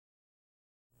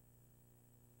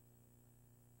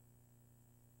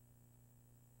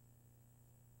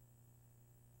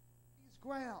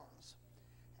grounds.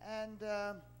 And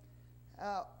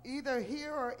either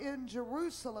here or in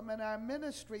Jerusalem in our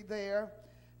ministry there,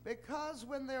 because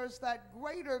when there's that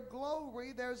greater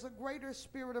glory, there's a greater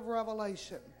spirit of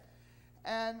revelation.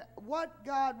 And what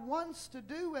God wants to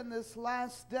do in this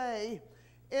last day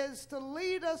is to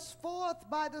lead us forth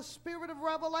by the spirit of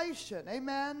revelation.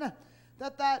 Amen.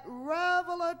 That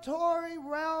revelatory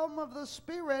realm of the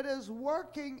Spirit is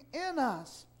working in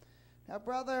us. Now,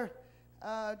 brother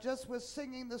just was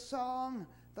singing the song,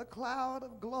 "The cloud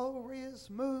of glory is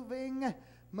moving,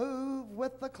 move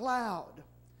with the cloud."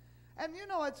 And you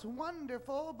know, it's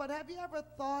wonderful, but have you ever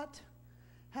thought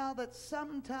how that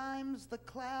sometimes the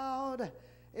cloud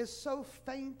is so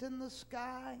faint in the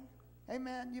sky?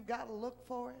 Amen. You've got to look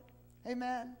for it.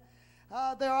 Amen.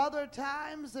 There are other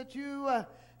times that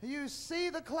you see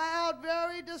the cloud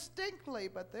very distinctly,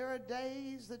 but there are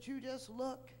days that you just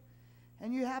look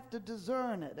and you have to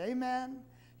discern it. Amen.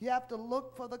 You have to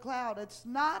look for the cloud. It's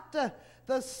not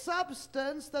the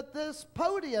substance that this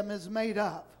podium is made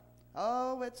of.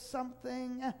 Oh, it's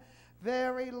something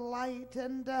very light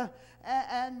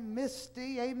and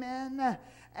misty. Amen.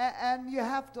 And you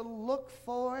have to look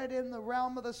for it in the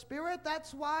realm of the Spirit.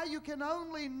 That's why you can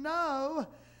only know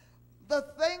the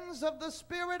things of the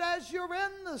Spirit as you're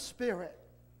in the Spirit.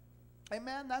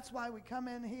 Amen. That's why we come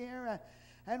in here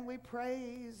and we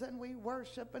praise and we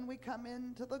worship and we come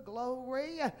into the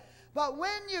glory. But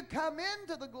when you come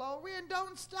into the glory, and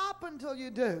don't stop until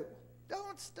you do.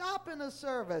 Don't stop in a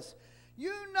service.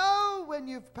 You know when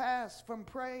you've passed from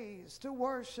praise to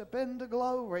worship into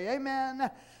glory.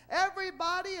 Amen.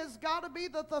 Everybody has got to be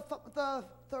the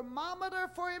thermometer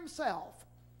for himself.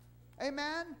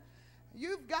 Amen.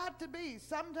 You've got to be.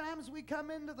 Sometimes we come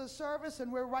into the service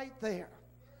and we're right there.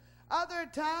 Other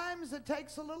times it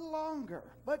takes a little longer.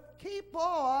 But keep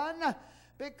on,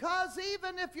 because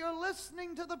even if you're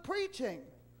listening to the preaching,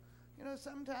 you know,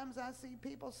 sometimes I see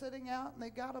people sitting out and they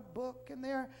got a book and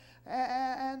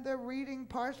they're reading,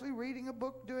 partially reading a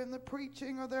book during the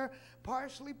preaching, or they're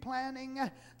partially planning,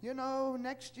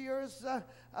 next year's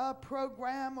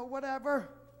program or whatever.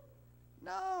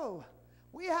 No.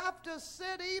 We have to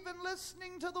sit even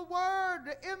listening to the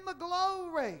Word in the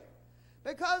glory,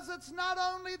 because it's not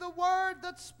only the Word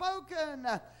that's spoken,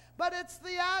 but it's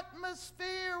the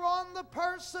atmosphere on the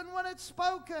person when it's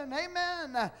spoken.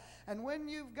 Amen. And when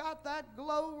you've got that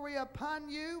glory upon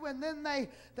you and then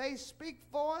they speak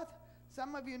forth,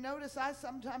 some of you notice I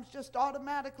sometimes just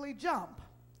automatically jump.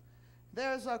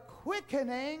 There's a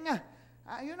quickening.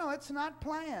 It's not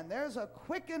planned. There's a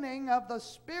quickening of the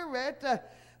Spirit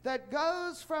that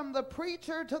goes from the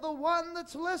preacher to the one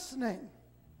that's listening.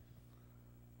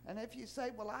 And if you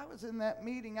say, well, I was in that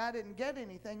meeting, I didn't get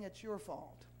anything, it's your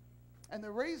fault. And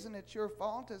the reason it's your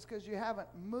fault is because you haven't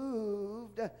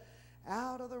moved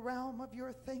out of the realm of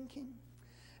your thinking,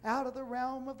 out of the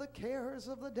realm of the cares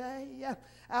of the day,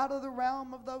 out of the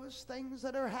realm of those things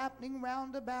that are happening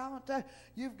round about.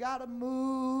 You've got to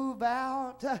move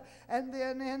out, and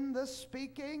then in the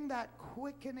speaking, that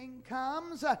quickening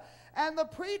comes, and the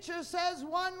preacher says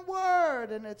one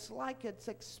word, and it's like it's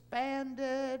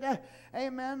expanded,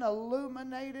 amen,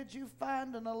 illuminated. You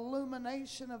find an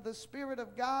illumination of the Spirit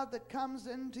of God that comes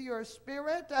into your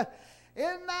spirit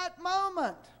in that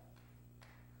moment.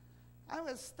 I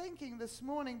was thinking this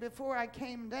morning before I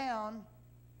came down,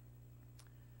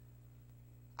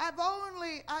 I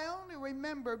only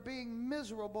remember being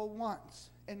miserable once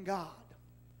in God.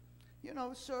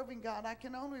 Serving God, I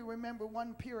can only remember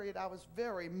one period I was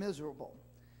very miserable.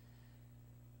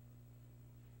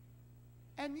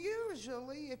 And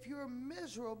usually, if you're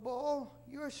miserable,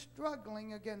 you're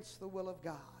struggling against the will of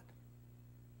God.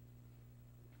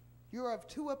 You're of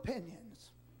two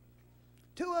opinions.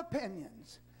 Two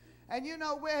opinions. And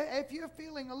if you're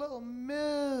feeling a little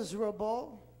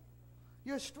miserable,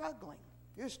 you're struggling.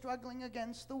 You're struggling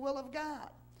against the will of God.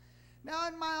 Now,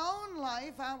 in my own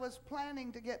life, I was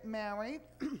planning to get married.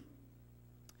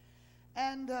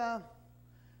 And the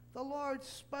Lord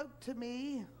spoke to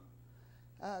me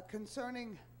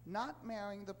concerning not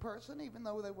marrying the person, even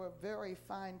though they were a very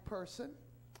fine person.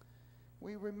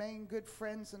 We remain good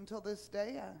friends until this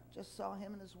day. I just saw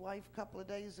him and his wife a couple of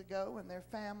days ago and their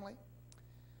family.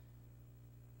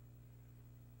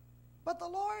 But the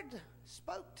Lord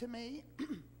spoke to me,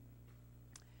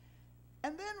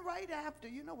 and then right after,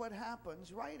 you know what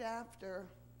happens, right after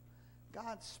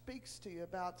God speaks to you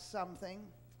about something,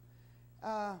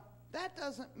 that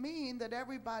doesn't mean that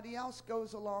everybody else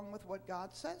goes along with what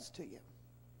God says to you.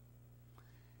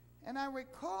 And I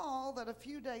recall that a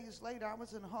few days later, I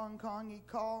was in Hong Kong. He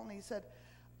called and he said,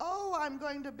 "Oh, I'm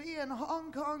going to be in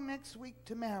Hong Kong next week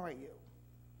to marry you."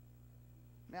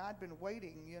 Now, I'd been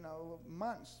waiting,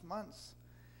 months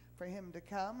for him to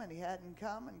come, and he hadn't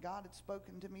come, and God had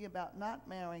spoken to me about not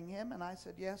marrying him, and I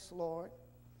said, yes, Lord.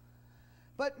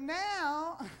 But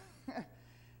now,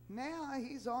 now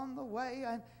he's on the way,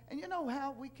 and you know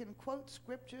how we can quote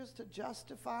scriptures to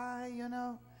justify,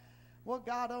 well,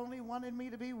 God only wanted me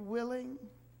to be willing.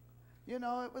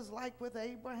 It was like with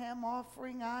Abraham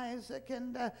offering Isaac,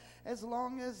 and as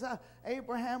long as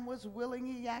Abraham was willing,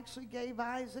 he actually gave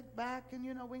Isaac back. And,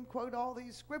 we can quote all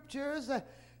these scriptures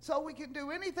so we can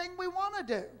do anything we want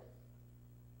to do.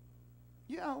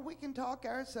 We can talk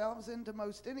ourselves into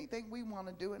most anything we want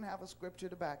to do and have a scripture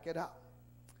to back it up.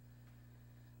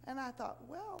 And I thought,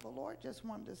 well, the Lord just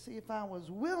wanted to see if I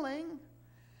was willing.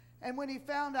 And when he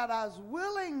found out I was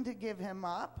willing to give him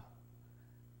up,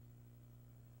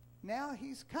 now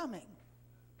he's coming.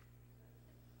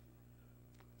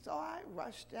 So I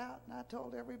rushed out and I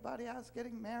told everybody I was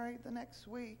getting married the next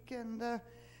week, and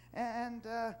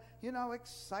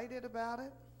excited about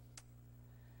it.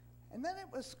 And then it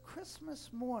was Christmas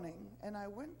morning, and I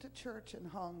went to church in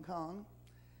Hong Kong,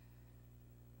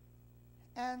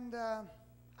 and I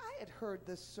had heard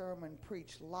this sermon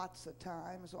preached lots of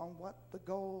times on what the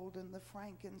gold and the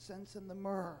frankincense and the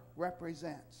myrrh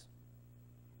represents.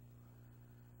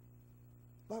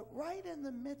 But right in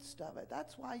the midst of it,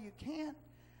 that's why you can't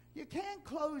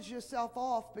close yourself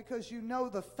off because you know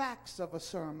the facts of a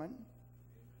sermon,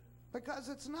 because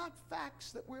it's not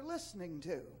facts that we're listening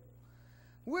to.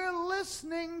 We're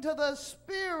listening to the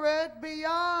Spirit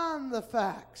beyond the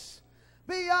facts,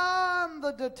 beyond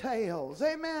the details.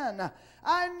 Amen.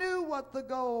 I knew what the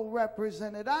gold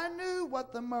represented. I knew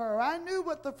what the myrrh. I knew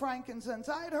what the frankincense.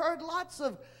 I had heard lots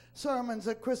of sermons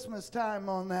at Christmas time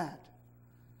on that.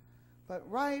 But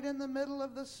right in the middle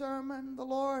of the sermon, the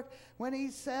Lord, when he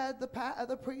said,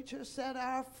 the preacher said,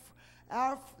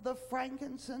 the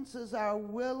frankincenses are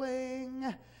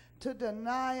willing to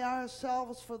deny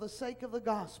ourselves for the sake of the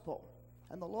gospel.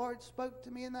 And the Lord spoke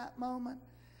to me in that moment.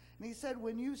 And he said,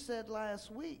 when you said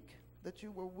last week that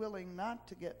you were willing not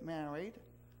to get married,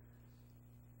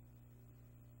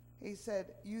 he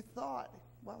said, you thought,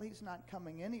 well, he's not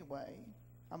coming anyway.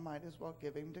 I might as well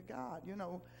give him to God.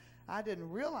 I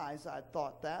didn't realize I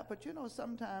thought that, but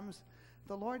sometimes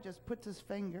the Lord just puts his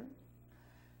finger.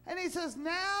 And he says,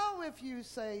 now if you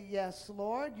say, yes,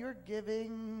 Lord, you're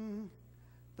giving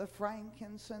the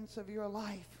frankincense of your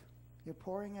life. You're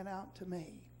pouring it out to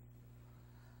me.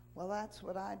 Well, that's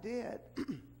what I did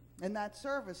in that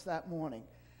service that morning.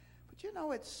 But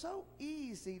it's so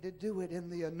easy to do it in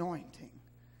the anointing.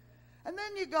 And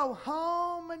then you go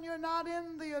home and you're not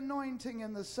in the anointing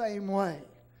in the same way.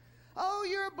 Oh,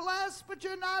 you're blessed, but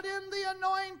you're not in the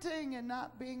anointing. And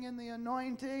not being in the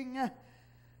anointing.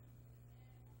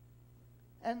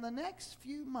 And the next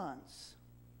few months,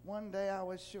 one day I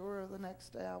was sure, the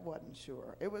next day I wasn't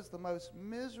sure. It was the most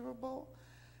miserable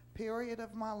period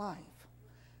of my life.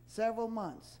 Several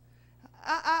months.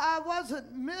 I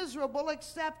wasn't miserable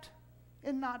except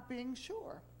in not being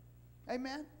sure.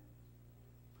 Amen?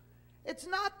 It's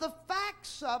not the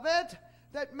facts of it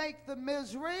that make the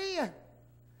misery,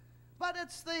 but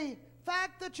it's the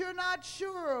fact that you're not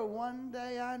sure. One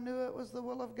day I knew it was the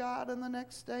will of God, and the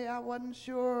next day I wasn't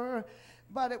sure.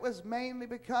 But it was mainly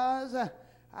because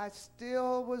I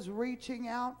still was reaching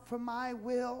out for my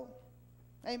will.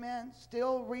 Amen.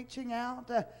 Still reaching out.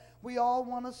 We all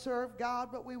want to serve God,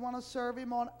 but we want to serve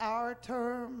him on our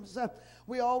terms.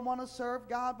 We all want to serve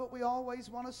God, but we always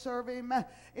want to serve him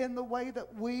in the way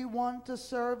that we want to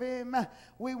serve him.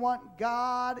 We want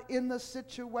God in the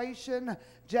situation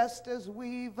just as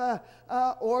we've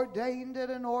ordained it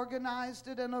and organized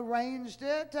it and arranged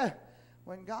it.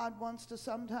 When God wants to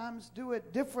sometimes do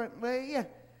it differently.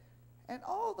 And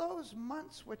all those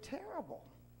months were terrible.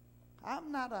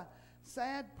 I'm not a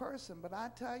sad person, but I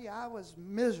tell you, I was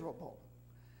miserable.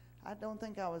 I don't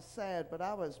think I was sad, but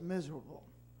I was miserable.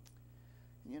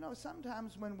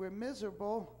 Sometimes when we're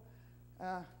miserable,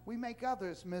 we make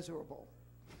others miserable.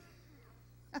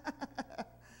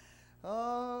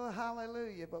 Oh,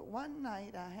 hallelujah. But one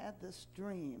night I had this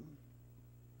dream.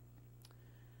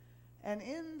 And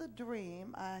in the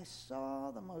dream, I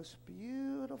saw the most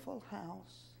beautiful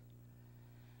house.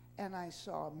 And I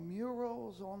saw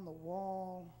murals on the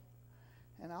wall.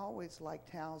 And I always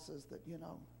liked houses that,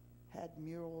 had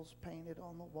murals painted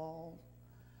on the wall.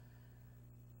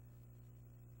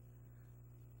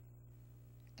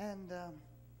 And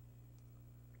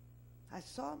I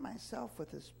saw myself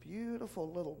with this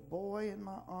beautiful little boy in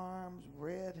my arms,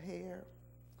 red hair,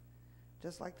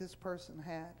 just like this person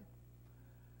had.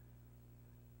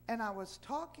 And I was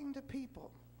talking to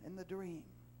people in the dream.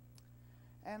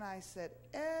 And I said,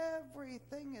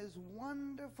 everything is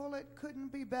wonderful. It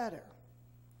couldn't be better.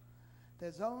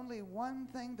 There's only one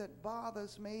thing that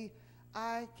bothers me.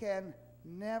 I can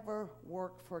never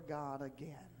work for God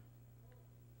again.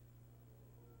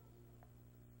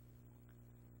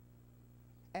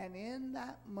 And in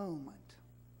that moment,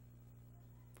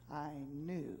 I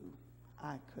knew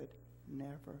I could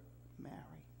never marry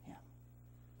him.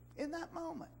 In that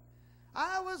moment,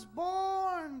 I was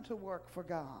born to work for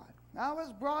God. I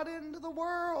was brought into the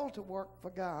world to work for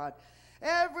God.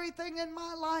 Everything in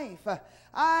my life,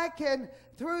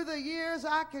 through the years,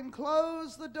 I can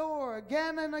close the door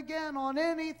again and again on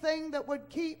anything that would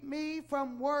keep me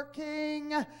from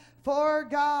working for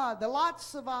God. There are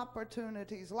lots of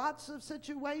opportunities, lots of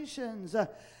situations,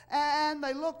 and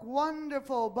they look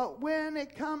wonderful. But when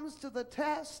it comes to the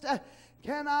test,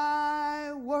 can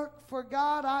I work for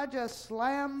God? I just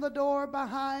slam the door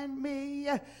behind me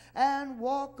and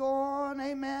walk on.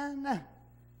 Amen.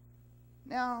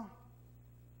 Now,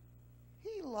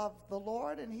 he loved the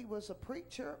Lord, and he was a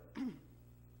preacher.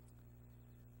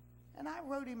 And I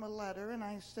wrote him a letter, and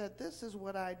I said, this is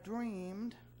what I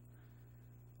dreamed.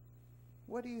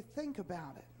 What do you think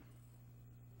about it?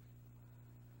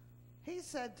 He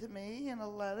said to me in a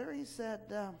letter, he said,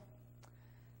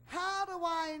 how do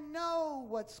I know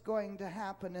what's going to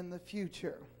happen in the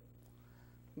future?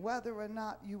 Whether or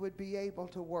not you would be able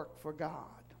to work for God.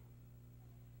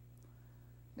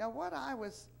 Now, what I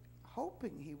was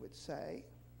hoping he would say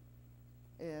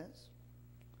is,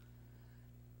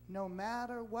 no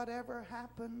matter whatever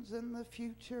happens in the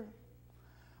future,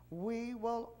 we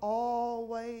will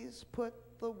always put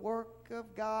the work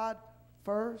of God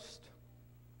first.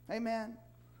 Amen.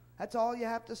 That's all you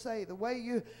have to say. The way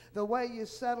you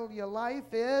settle your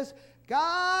life is,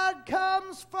 God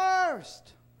comes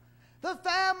first. The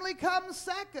family comes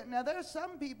second. Now, there's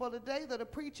some people today that are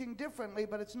preaching differently,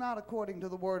 but it's not according to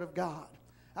the Word of God.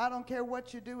 I don't care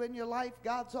what you do in your life.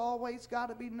 God's always got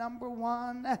to be number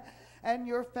one, and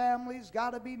your family's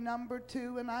got to be number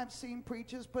two. And I've seen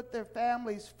preachers put their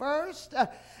families first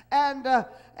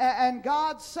and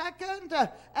God second,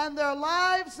 and their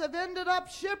lives have ended up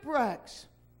shipwrecks.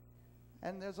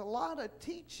 And there's a lot of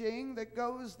teaching that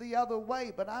goes the other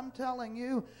way. But I'm telling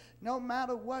you, no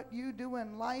matter what you do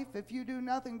in life, if you do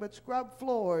nothing but scrub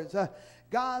floors,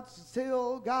 God's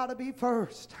still got to be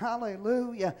first.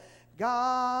 Hallelujah.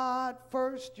 God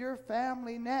first, your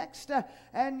family next,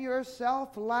 and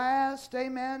yourself last.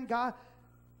 Amen. God,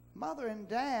 mother and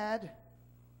dad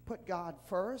put God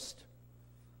first.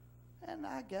 And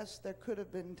I guess there could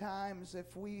have been times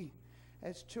if we,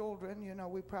 as children,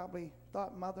 we probably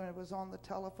thought mother was on the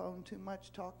telephone too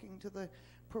much talking to the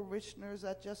parishioners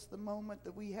at just the moment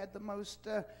that we had the most,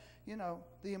 the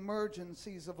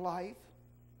emergencies of life.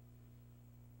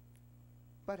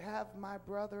 But have my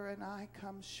brother and I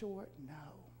come short? No.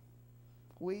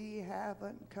 We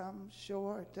haven't come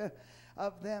short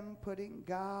of them putting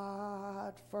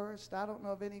God first. I don't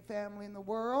know of any family in the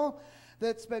world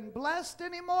that's been blessed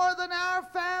any more than our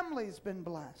family's been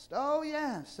blessed. Oh,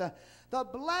 yes. The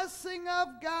blessing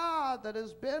of God that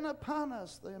has been upon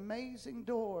us, the amazing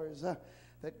doors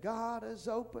that God has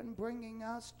opened, bringing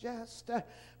us just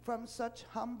from such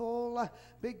humble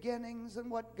beginnings.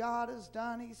 And what God has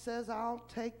done, he says, I'll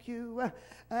take you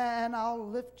and I'll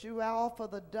lift you off of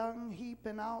the dung heap,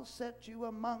 and I'll set you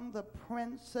among the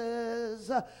princes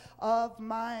of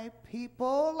my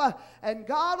people. And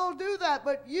God will do that,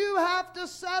 but you have to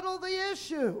settle the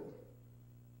issue.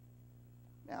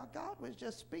 Now, God was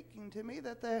just speaking to me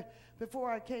that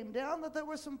before I came down, that there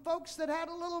were some folks that had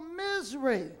a little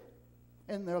misery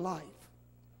in their life.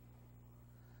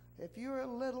 If you're a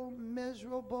little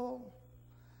miserable,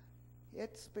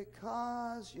 it's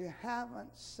because you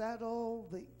haven't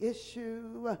settled the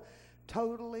issue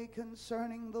totally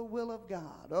concerning the will of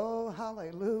God. Oh,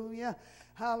 hallelujah.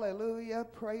 Hallelujah.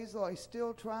 Praise the Lord.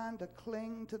 Still trying to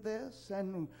cling to this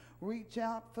and reach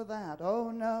out for that.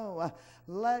 Oh, no.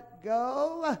 Let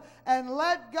go and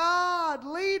let God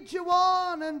lead you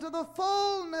on into the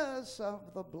fullness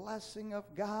of the blessing of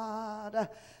God.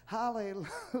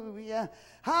 Hallelujah.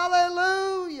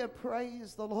 Hallelujah.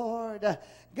 Praise the Lord.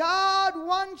 God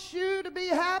wants you to be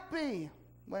happy.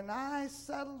 When I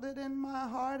settled it in my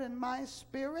heart and my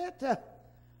spirit,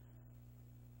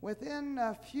 within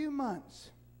a few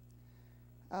months,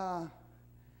 I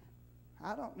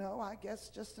don't know, I guess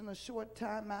just in a short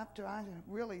time after I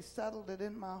really settled it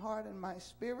in my heart and my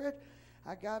spirit,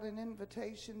 I got an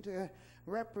invitation to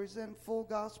represent Full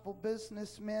Gospel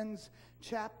Businessmen's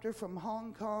chapter from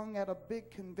Hong Kong at a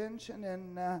big convention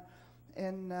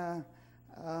in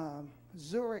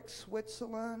Zurich,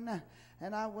 Switzerland,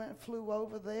 and I flew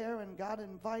over there and got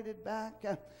invited back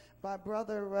by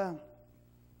Brother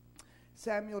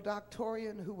Samuel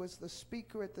Doctorian, who was the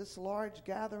speaker at this large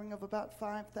gathering of about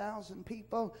 5,000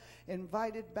 people,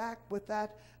 invited back with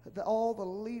all the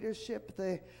leadership,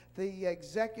 the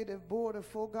executive board of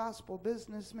Full Gospel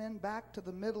Businessmen back to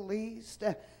the Middle East.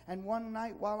 And one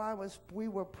night while we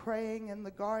were praying in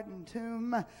the garden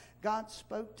tomb, God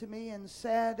spoke to me and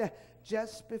said,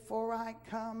 just before I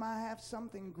come, I have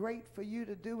something great for you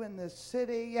to do in this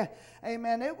city.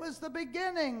 Amen. It was the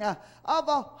beginning of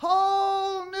a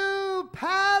whole new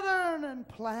pattern and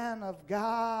plan of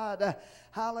God.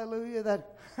 Hallelujah.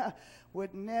 That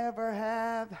would never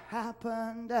have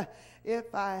happened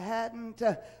if I hadn't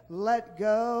let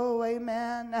go.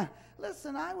 Amen.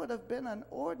 Listen, I would have been an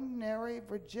ordinary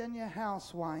Virginia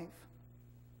housewife.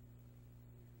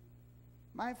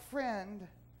 My friend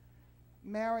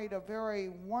married a very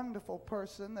wonderful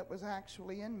person that was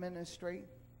actually in ministry.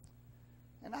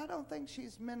 And I don't think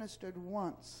she's ministered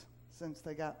once since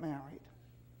they got married.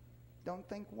 Don't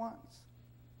think once.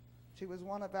 She was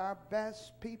one of our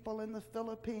best people in the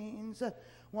Philippines,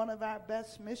 one of our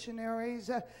best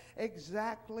missionaries,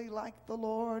 exactly like the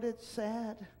Lord had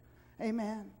said.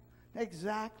 Amen.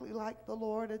 Exactly like the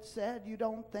Lord had said. You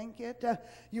don't think it.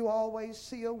 You always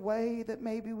see a way that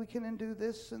maybe we can do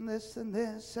this and this and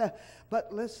this.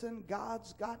 But listen,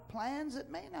 God's got plans.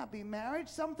 It may not be marriage,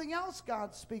 something else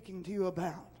God's speaking to you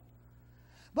about.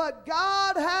 But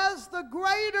God has the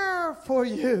greater for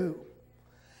you.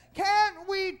 Can't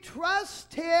we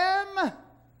trust Him?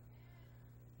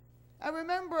 I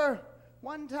remember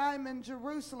one time in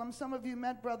Jerusalem, some of you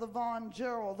met Brother Von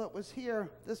Gerald that was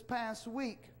here this past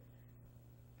week.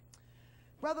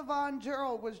 Brother Von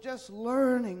Gerald was just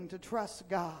learning to trust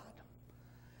God.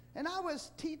 And I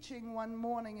was teaching one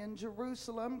morning in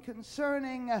Jerusalem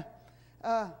concerning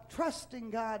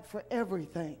trusting God for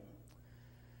everything.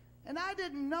 And I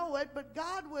didn't know it, but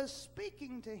God was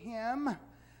speaking to him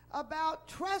about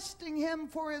trusting Him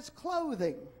for his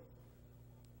clothing.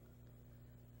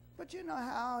 But you know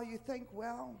how you think,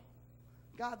 well,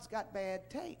 God's got bad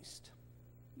taste.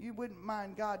 You wouldn't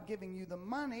mind God giving you the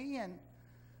money and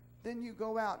then you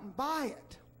go out and buy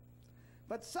it.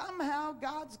 But somehow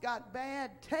God's got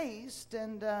bad taste,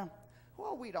 and,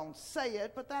 well, we don't say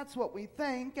it, but that's what we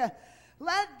think.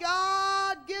 Let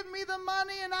God give me the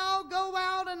money, and I'll go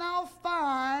out and I'll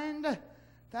find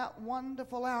that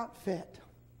wonderful outfit.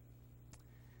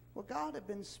 Well, God had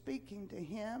been speaking to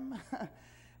him,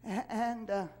 and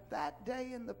that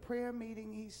day in the prayer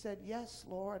meeting, he said, yes,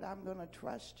 Lord, I'm going to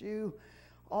trust you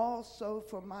also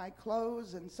for my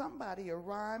clothes. And somebody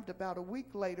arrived about a week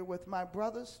later with my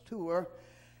brother's tour.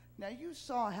 Now, you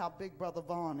saw how big Brother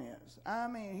Vaughn is. I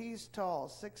mean, he's tall,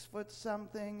 6 foot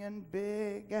something and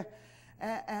big.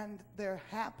 And there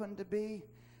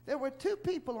were 2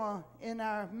 people in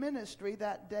our ministry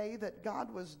that day that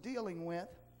God was dealing with.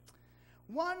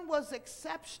 One was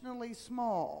exceptionally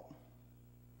small,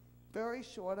 very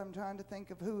short. I'm trying to think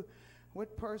of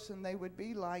what person they would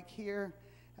be like here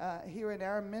in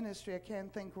our ministry. I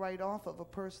can't think right off of a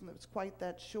person that was quite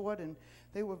that short, and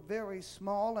they were very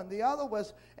small. And the other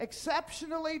was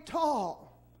exceptionally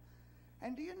tall.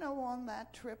 And do you know, on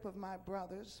that trip of my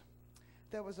brothers,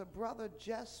 there was a brother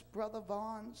just Brother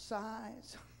Vaughn's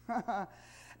size,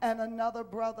 and another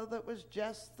brother that was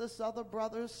just this other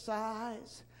brother's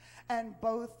size. And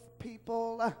both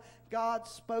people God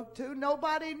spoke to,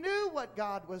 nobody knew what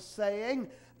God was saying.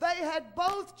 They had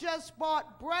both just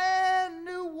bought brand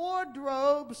new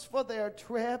wardrobes for their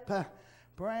trip.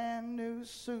 Brand new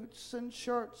suits and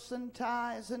shirts and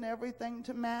ties and everything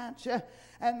to match.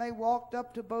 And they walked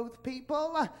up to both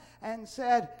people and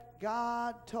said,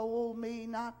 God told me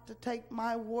not to take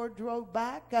my wardrobe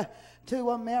back to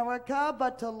America,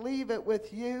 but to leave it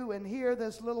with you. And here,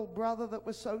 this little brother that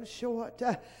was so short,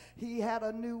 he had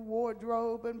a new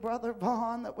wardrobe. And Brother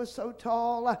Vaughn that was so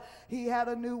tall, he had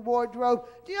a new wardrobe.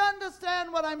 Do you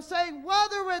understand what I'm saying?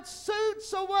 Whether it's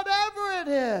suits or whatever it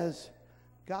is,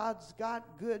 God's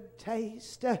got good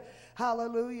taste.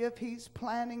 Hallelujah. If He's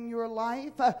planning your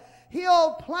life,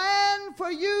 He'll plan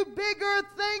for you bigger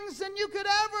things than you could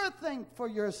ever think for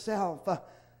yourself.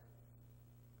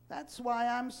 That's why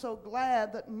I'm so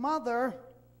glad that Mother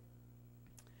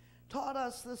taught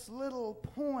us this little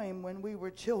poem when we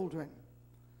were children.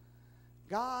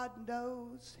 God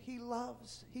knows, He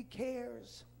loves, He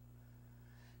cares.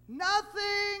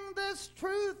 Nothing this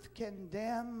truth can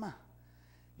dim.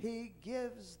 He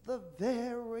gives the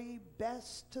very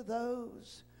best to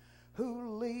those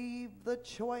who leave the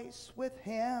choice with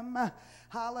him.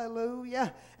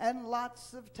 Hallelujah. And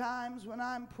lots of times when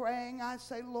I'm praying, I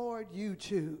say, Lord, you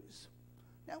choose.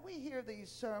 Now, we hear these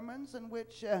sermons in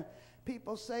which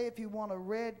people say, if you want a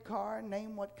red car,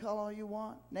 name what color you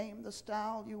want, name the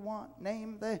style you want,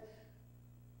 name the...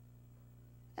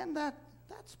 And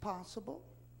that's possible.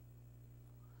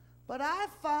 But I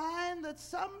find that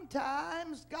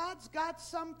sometimes God's got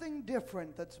something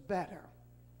different that's better.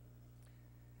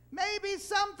 Maybe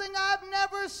something I've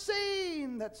never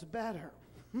seen that's better.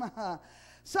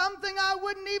 Something I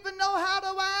wouldn't even know how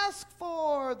to ask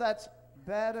for that's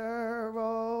better.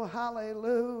 Oh,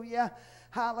 hallelujah.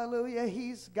 Hallelujah.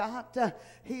 He's got the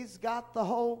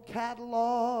whole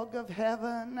catalog of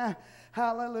heaven.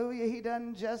 Hallelujah. He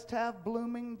doesn't just have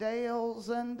Bloomingdale's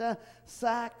and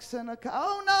Saks and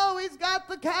oh no, he's got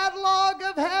the catalog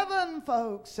of heaven,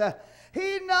 folks.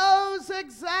 He knows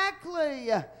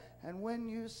exactly. And when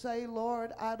you say,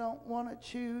 Lord, I don't want to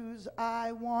choose,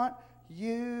 I want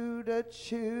you to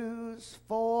choose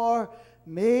for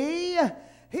me,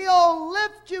 he'll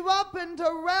lift you up into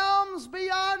realms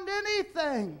beyond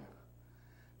anything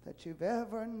that you've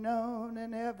ever known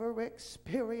and ever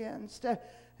experienced.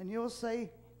 And you'll say,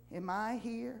 am I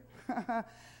here?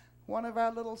 One of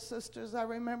our little sisters, I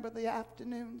remember the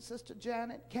afternoon, Sister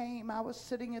Janet came. I was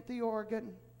sitting at the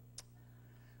organ.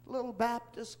 Little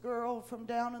Baptist girl from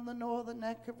down in the northern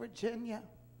neck of Virginia.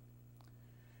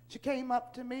 She came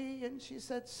up to me and she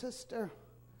said, Sister,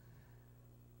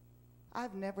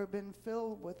 I've never been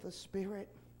filled with the Spirit.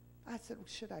 I said, well,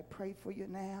 should I pray for you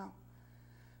now?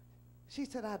 She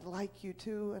said, I'd like you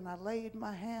to. And I laid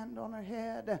my hand on her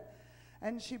head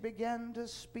and she began to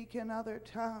speak in other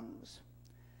tongues.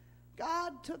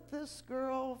 God took this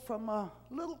girl from a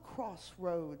little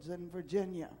crossroads in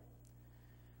Virginia.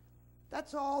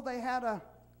 That's all. They had a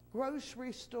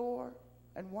grocery store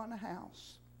and one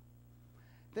house.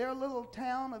 Their little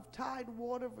town of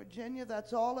Tidewater, Virginia,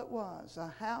 that's all it was,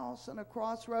 a house and a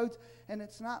crossroads, and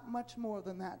it's not much more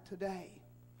than that today.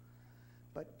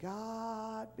 But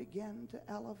God began to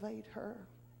elevate her.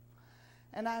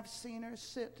 And I've seen her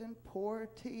sit and pour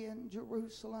tea in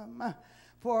Jerusalem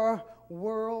for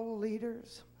world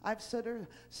leaders. I've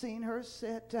seen her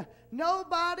sit.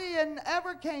 Nobody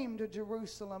ever came to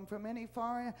Jerusalem from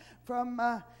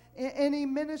any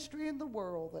ministry in the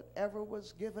world that ever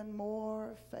was given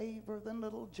more favor than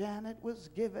little Janet was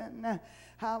given.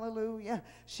 Hallelujah.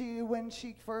 When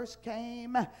she first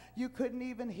came, you couldn't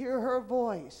even hear her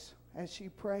voice as she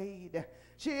prayed.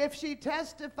 If she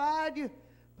testified,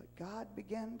 but God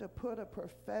began to put a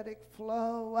prophetic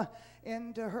flow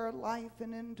into her life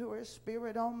and into her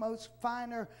spirit, almost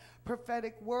finer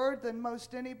prophetic word than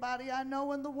most anybody I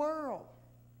know in the world.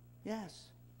 Yes,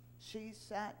 she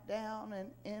sat down and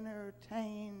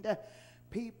entertained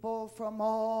people from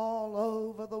all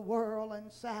over the world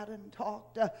and sat and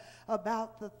talked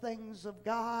about the things of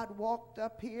God. Walked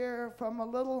up here from a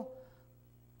little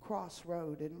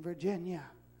crossroad in Virginia.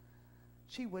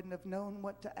 She wouldn't have known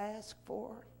what to ask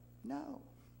for. No.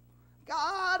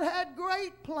 God had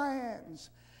great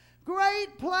plans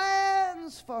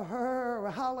for her.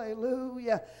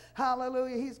 Hallelujah.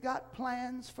 Hallelujah. He's got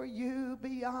plans for you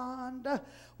beyond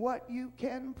what you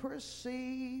can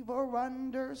perceive or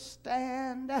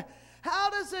understand. How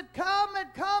does it come?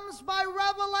 It comes by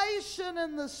revelation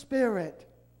in the Spirit.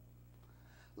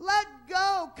 Let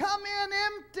go. Come in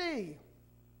empty.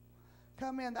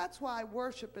 Come in. That's why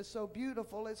worship is so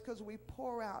beautiful. It's because we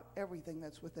pour out everything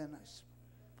that's within us.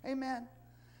 Amen.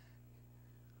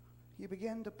 You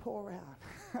begin to pour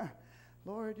out.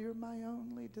 Lord, you're my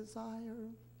only desire.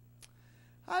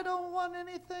 I don't want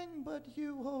anything but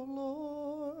you, oh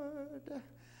Lord.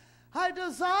 I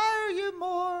desire you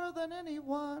more than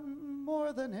anyone,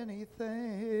 more than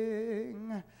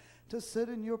anything. To sit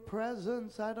in your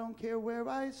presence. I don't care where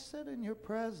I sit in your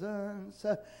presence.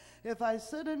 If I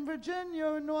sit in Virginia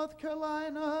or North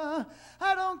Carolina,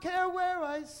 I don't care where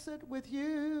I sit with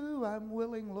you. I'm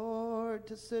willing, Lord,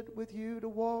 to sit with you, to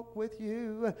walk with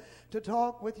you, to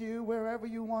talk with you wherever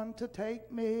you want to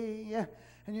take me.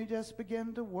 And you just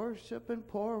begin to worship and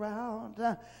pour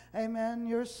out, amen,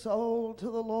 your soul to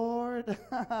the Lord.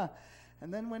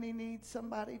 And then when he needs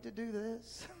somebody to do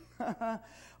this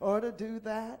or to do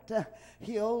that,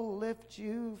 he'll lift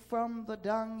you from the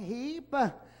dung heap.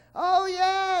 Oh,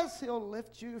 yes, he'll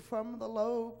lift you from the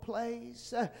low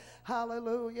place.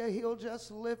 Hallelujah. He'll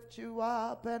just lift you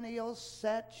up and he'll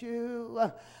set you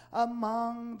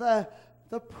among the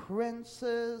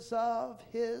princes of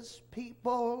his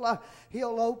people.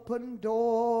 He'll open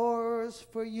doors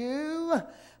for you.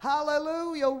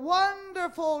 Hallelujah.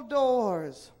 Wonderful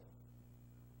doors.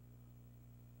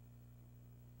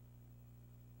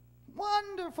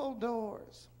 wonderful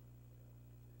doors.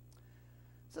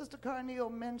 Sister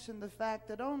Carneal mentioned the fact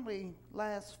that only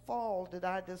last fall did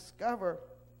I discover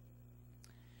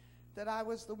that I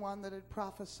was the one that had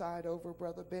prophesied over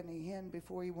Brother Benny Hinn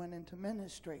before he went into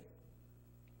ministry.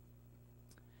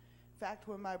 In fact,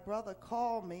 when my brother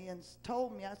called me and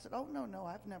told me, I said, oh, no,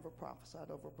 I've never prophesied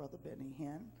over Brother Benny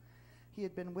Hinn. He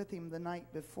had been with him the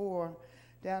night before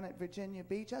down at Virginia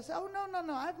Beach. I said, oh,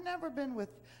 no, I've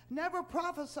never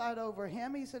prophesied over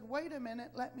him. He said, wait a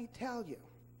minute, let me tell you.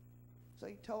 So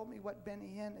he told me what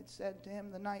Benny Hinn had said to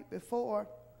him the night before.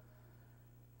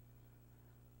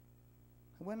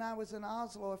 When I was in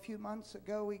Oslo a few months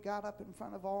ago, he got up in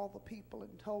front of all the people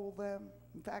and told them.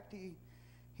 In fact, he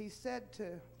said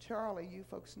to Charlie, you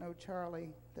folks know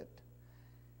Charlie, that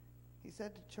he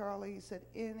said to Charlie, he said,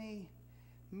 any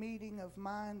meeting of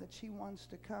mine that she wants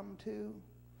to come to,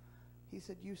 he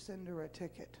said, you send her a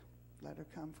ticket. Let her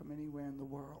come from anywhere in the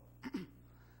world.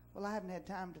 Well, I haven't had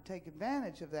time to take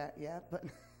advantage of that yet, but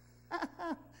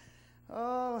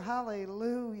oh,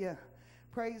 hallelujah.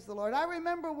 Praise the Lord. I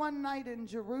remember one night in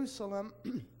Jerusalem,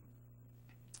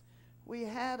 we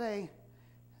had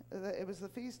it was the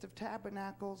Feast of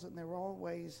Tabernacles, and there were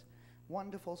always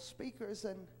wonderful speakers,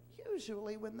 and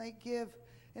usually when they give,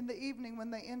 in the evening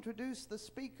when they introduce the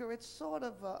speaker, it's sort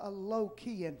of a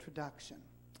low-key introduction.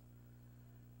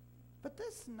 But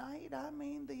this night, I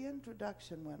mean, the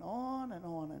introduction went on and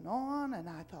on and on, and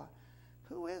I thought,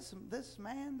 who is this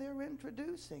man they're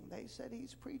introducing? They said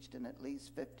he's preached in at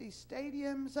least 50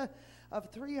 stadiums of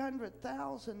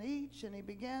 300,000 each, and he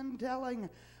began telling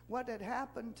what had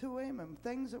happened to him and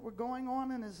things that were going on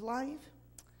in his life.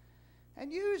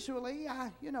 And usually,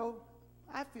 I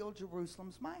feel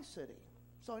Jerusalem's my city.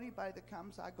 So anybody that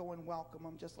comes, I go and welcome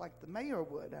them just like the mayor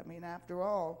would. I mean, after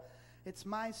all, it's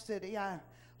my city.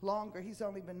 He's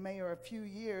only been mayor a few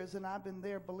years, and I've been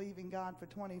there believing God for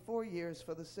 24 years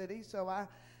for the city, so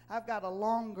I've got a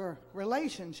longer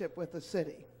relationship with the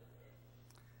city.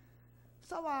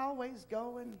 So I always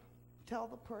go and tell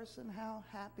the person how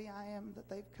happy I am that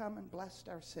they've come and blessed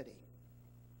our city.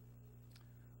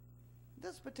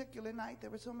 This particular night, there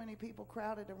were so many people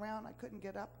crowded around, I couldn't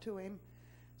get up to him.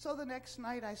 So the next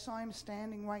night, I saw him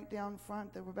standing right down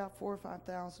front. There were about 4,000 or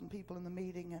 5,000 people in the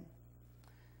meeting, and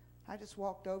I just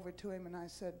walked over to him and I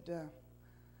said,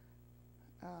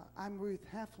 I'm Ruth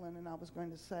Heflin, and I was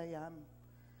going to say I'm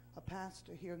a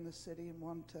pastor here in the city and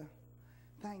want to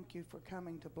thank you for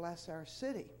coming to bless our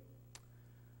city.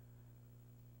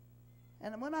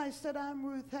 And when I said I'm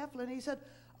Ruth Heflin, he said,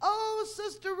 oh,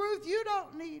 Sister Ruth, you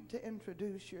don't need to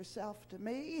introduce yourself to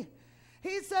me.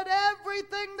 He said,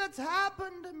 everything that's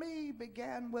happened to me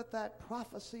began with that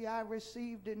prophecy I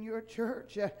received in your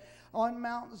church on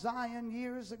Mount Zion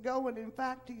years ago. And in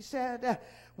fact, he said,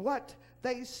 what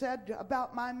they said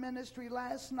about my ministry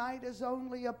last night is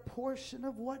only a portion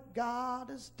of what God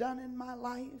has done in my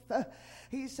life.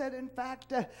 He said, in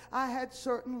fact, I had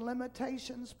certain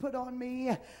limitations put on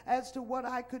me as to what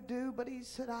I could do. But he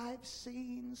said, I've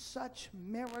seen such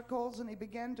miracles. And he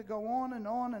began to go on and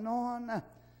on and on.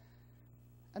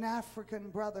 An African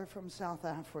brother from South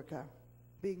Africa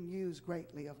being used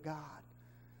greatly of God.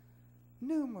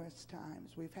 Numerous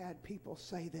times we've had people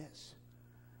say this.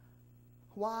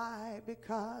 Why?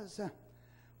 Because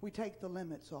we take the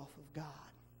limits off of God.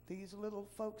 These little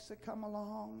folks that come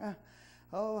along,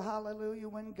 oh, hallelujah,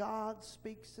 when God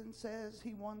speaks and says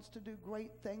he wants to do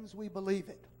great things, we believe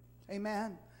it.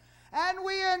 Amen. And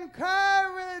we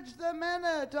encourage them in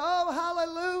it. Oh,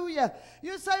 hallelujah.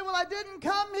 You say, well, I didn't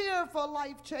come here for a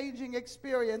life-changing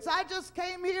experience. I just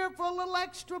came here for a little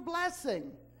extra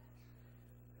blessing.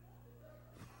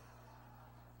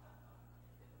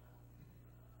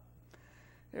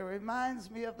 It reminds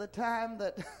me of the time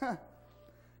that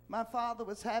my father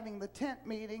was having the tent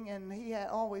meeting, and he had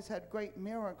always had great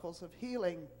miracles of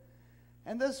healing.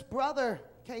 And this brother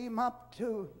came up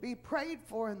to be prayed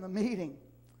for in the meeting.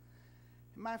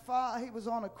 My father, he was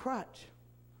on a crutch,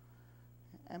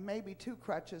 and maybe 2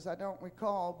 crutches, I don't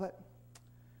recall, but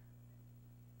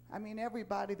I mean,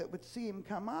 everybody that would see him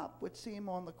come up would see him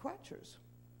on the crutches.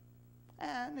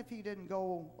 And if he didn't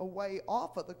go away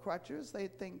off of the crutches,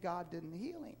 they'd think God didn't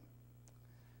heal him.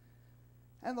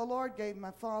 And the Lord gave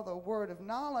my father a word of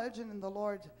knowledge,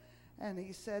 and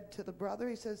he said to the brother,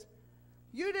 he says,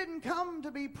 you didn't come to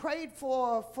be prayed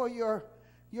for your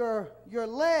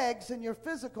legs and your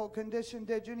physical condition,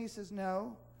 did you? And he says,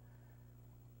 no.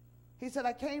 He said,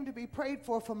 I came to be prayed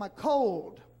for my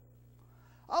cold.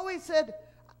 Oh, he said,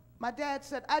 my dad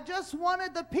said, I just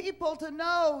wanted the people to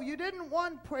know you didn't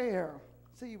want prayer.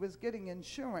 See, he was getting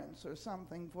insurance or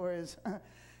something for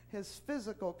his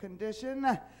physical condition,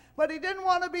 but he didn't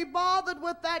want to be bothered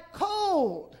with that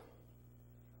cold.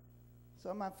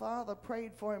 So my father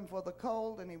prayed for him for the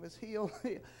cold, and he was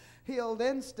healed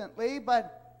instantly,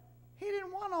 but he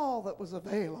didn't want all that was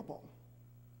available.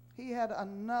 He had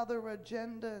another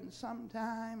agenda, and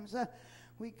sometimes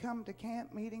we come to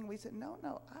camp meeting, we said, no,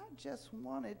 I just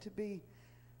wanted to be,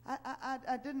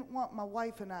 I didn't want my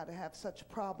wife and I to have such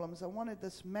problems. I wanted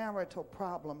this marital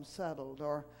problem settled,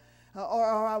 or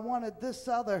I wanted this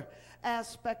other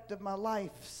aspect of my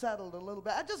life settled a little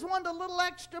bit. I just wanted a little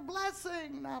extra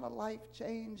blessing, not a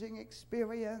life-changing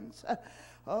experience.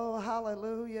 Oh,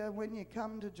 hallelujah. When you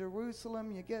come to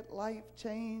Jerusalem, you get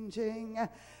life-changing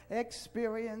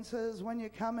experiences. When you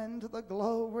come into the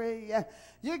glory,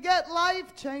 you get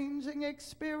life-changing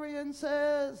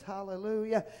experiences.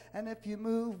 Hallelujah. And if you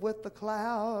move with the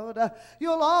cloud,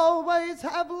 you'll always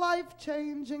have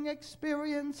life-changing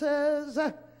experiences.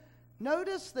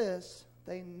 Notice this.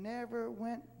 They never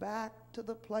went back to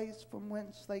the place from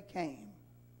whence they came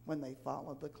when they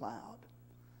followed the cloud.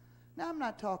 Now, I'm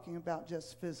not talking about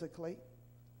just physically,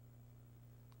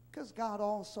 because God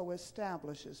also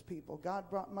establishes people. God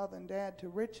brought Mother and Dad to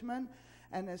Richmond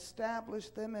and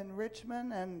established them in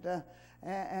Richmond,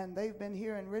 and they've been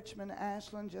here in Richmond,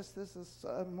 Ashland. Just this is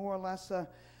more or less a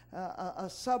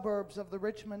suburbs of the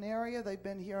Richmond area. They've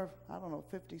been here,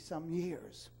 50-some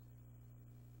years.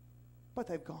 But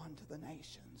they've gone to the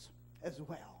nations as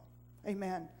well.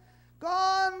 Amen.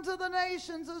 Gone to the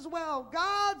nations as well.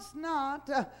 God's not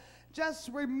just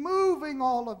removing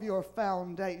all of your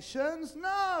foundations.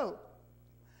 No.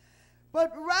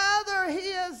 But rather, he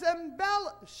is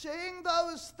embellishing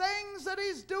those things that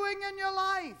he's doing in your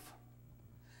life.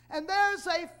 And there's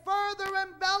a further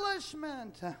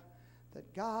embellishment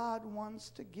that God wants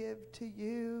to give to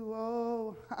you.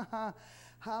 Oh,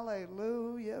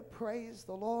 hallelujah. Praise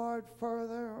the Lord.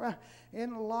 Further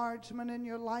enlargement in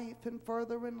your life and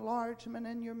further enlargement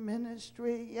in your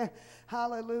ministry.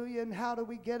 Hallelujah. And how do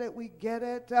we get it? We get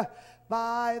it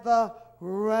by the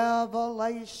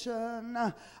revelation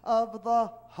of the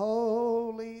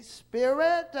Holy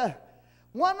Spirit.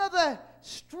 One of the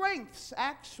strengths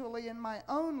actually in my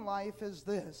own life is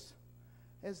this,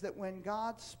 is that when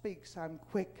God speaks, I'm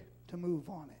quick to move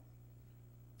on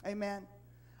it. Amen.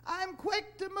 I'm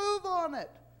quick to move on it.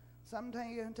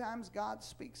 Sometimes God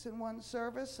speaks in one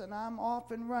service and I'm off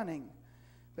and running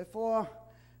before,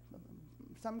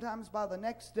 sometimes by the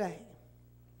next day.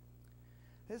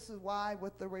 This is why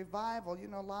with the revival,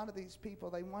 a lot of these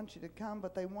people, they want you to come,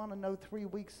 but they want to know 3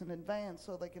 weeks in advance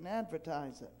so they can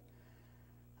advertise it.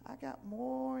 I got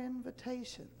more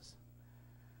invitations,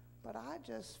 but I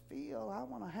just feel I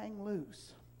want to hang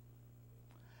loose.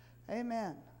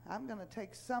 Amen. I'm going to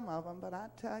take some of them, but I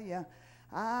tell you,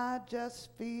 I just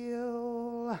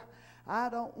feel I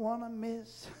don't want to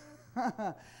miss.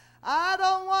 I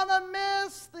don't want to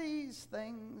miss these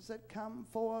things that come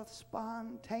forth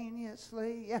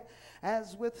spontaneously,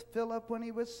 as with Philip when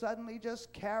he was suddenly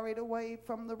just carried away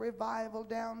from the revival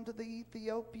down to the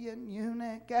Ethiopian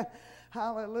eunuch.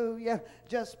 Hallelujah.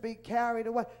 Just be carried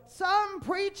away. Some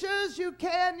preachers, you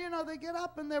can, they get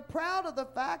up and they're proud of the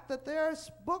fact that they're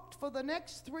booked for the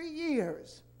next 3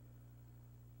 years.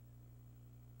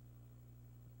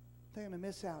 They're going to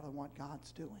miss out on what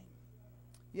God's doing.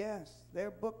 Yes,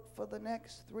 they're booked for the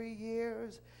next 3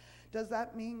 years. Does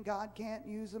that mean God can't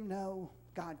use them? No,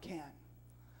 God can.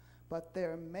 But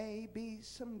there may be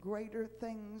some greater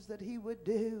things that he would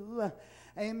do,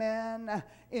 amen,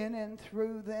 in and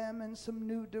through them, and some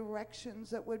new directions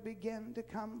that would begin to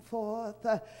come forth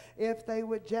if they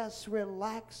would just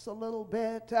relax a little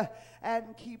bit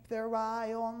and keep their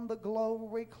eye on the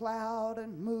glory cloud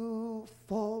and move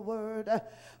forward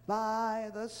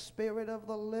by the Spirit of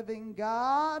the living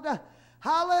God.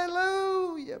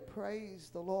 Hallelujah.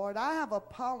 Praise the Lord. I have a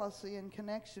policy in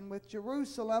connection with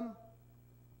Jerusalem.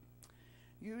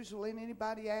 Usually,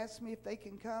 anybody asks me if they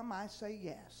can come, I say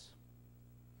yes.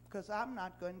 Because I'm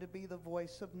not going to be the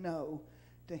voice of no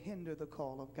to hinder the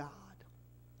call of God.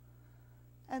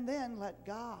 And then let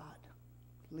God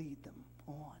lead them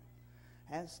on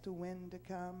as to when to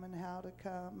come and how to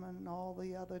come and all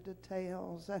the other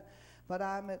details. But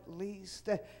I'm at least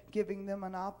giving them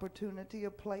an opportunity,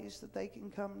 a place that they can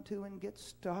come to and get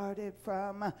started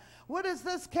from. What is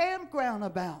this campground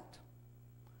about?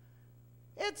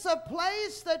 It's a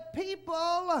place that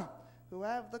people who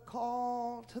have the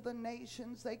call to the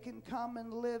nations, they can come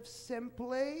and live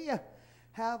simply.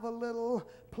 have a little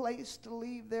place to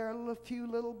leave their few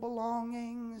little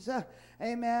belongings.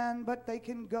 Amen. But they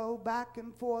can go back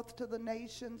and forth to the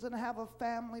nations and have a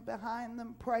family behind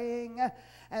them praying,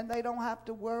 and they don't have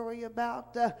to worry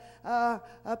about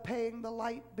paying the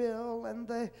light bill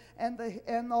and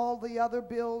all the other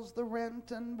bills, the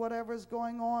rent and whatever's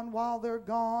going on while they're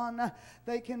gone.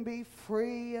 They can be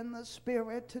free in the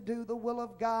Spirit to do the will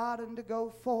of God and to go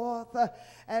forth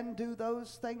and do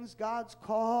those things God's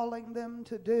calling them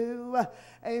to do.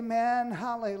 Amen.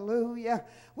 Hallelujah.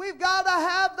 We've got to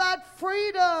have that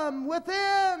freedom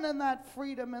within and that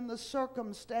freedom in the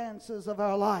circumstances of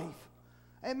our life.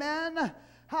 Amen.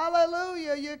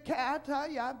 Hallelujah. You can't tell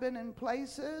you, I've been in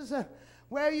places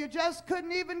where you just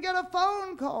couldn't even get a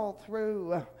phone call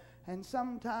through. And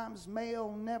sometimes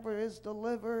mail never is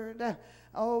delivered.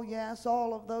 Oh, yes,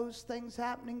 all of those things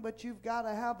happening, but you've got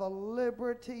to have a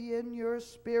liberty in your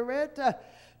spirit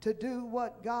to do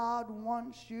what God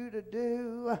wants you to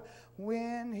do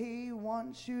when He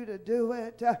wants you to do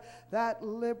it. That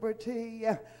liberty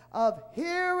of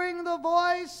hearing the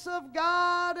voice of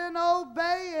God and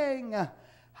obeying,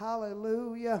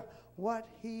 hallelujah, what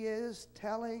He is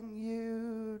telling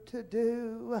you to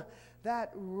do.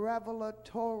 That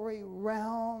revelatory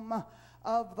realm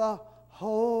of the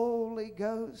Holy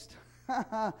Ghost.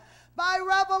 By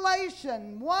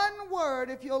revelation, one word,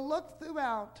 if you'll look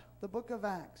throughout the book of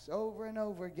Acts over and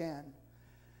over again,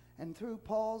 and through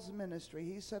Paul's ministry,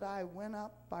 he said, I went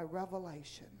up by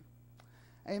revelation.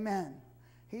 Amen.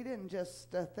 He didn't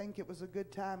just think it was a good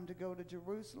time to go to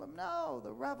Jerusalem. No,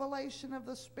 the revelation of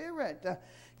the Spirit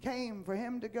came for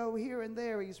him to go here and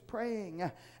there. He's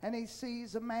praying, and he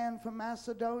sees a man from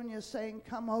Macedonia saying,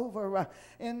 come over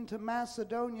into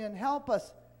Macedonia and help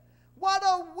us. What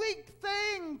a weak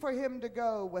thing for him to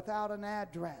go without an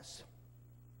address.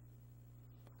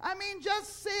 I mean,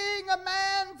 just seeing a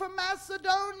man from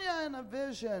Macedonia in a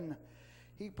vision.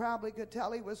 He probably could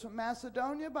tell he was from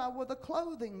Macedonia by the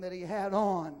clothing that he had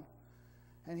on.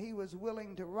 And he was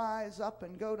willing to rise up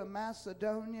and go to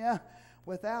Macedonia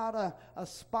without a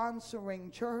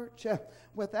sponsoring church,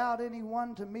 without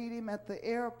anyone to meet him at the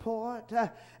airport,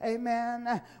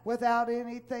 amen, without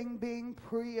anything being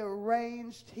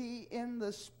prearranged. He, in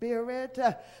the Spirit,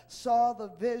 saw the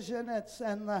vision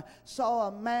and saw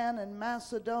a man in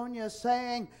Macedonia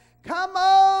saying, come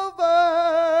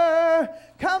over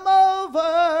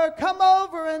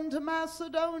into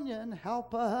Macedonia and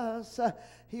help us.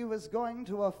 He was going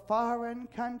to a foreign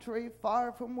country,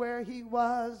 far from where he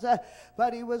was,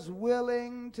 but he was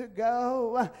willing to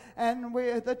go. And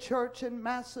the church in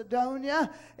Macedonia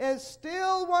is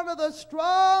still one of the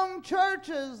strong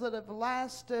churches that have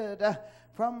lasted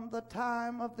from the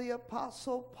time of the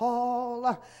Apostle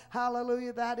Paul,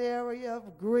 hallelujah, that area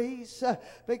of Greece,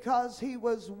 because he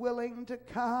was willing to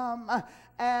come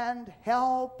and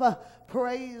help.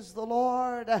 Praise the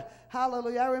Lord.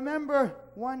 Hallelujah. I remember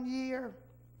one year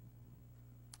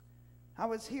I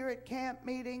was here at camp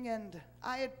meeting, and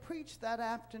I had preached that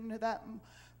afternoon, that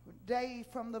day,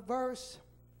 from the verse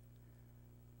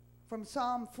from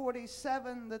Psalm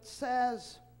 47 that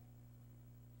says,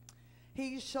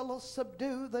 He shall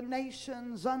subdue the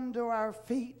nations under our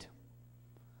feet.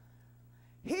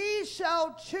 He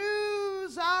shall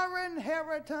choose our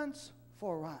inheritance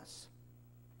for us.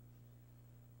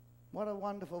 What a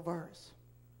wonderful verse.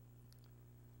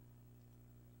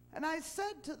 And I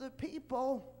said to the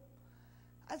people,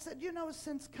 I said, you know,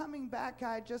 since coming back,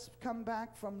 I had just come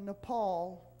back from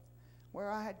Nepal,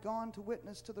 where I had gone to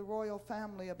witness to the royal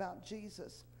family about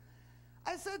Jesus.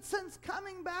 I said, since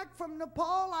coming back from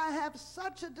Nepal, I have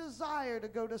such a desire to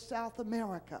go to South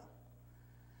America.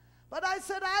 But I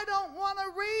said, I don't want to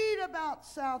read about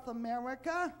South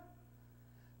America,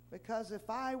 because if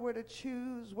I were to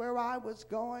choose where I was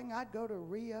going, I'd go to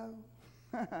Rio.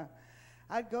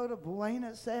 I'd go to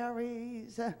Buenos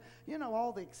Aires, you know,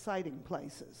 all the exciting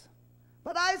places.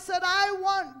 But I said, I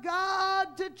want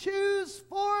God to choose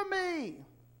for me.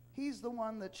 He's the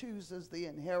one that chooses the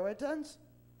inheritance.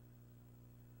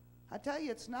 I tell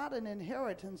you, it's not an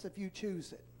inheritance if you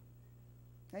choose it.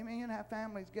 Amen. You know how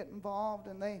families get involved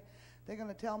and they're going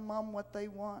to tell mom what they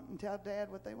want and tell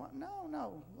dad what they want.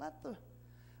 No.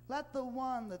 Let the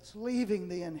one that's leaving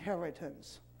the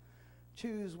inheritance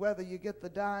choose whether you get the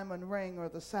diamond ring or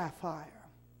the sapphire.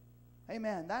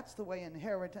 Amen. That's the way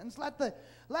inheritance. Let the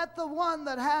one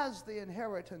that has the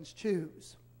inheritance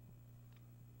choose.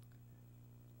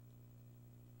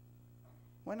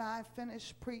 When I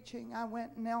finished preaching, I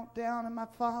went and knelt down, and my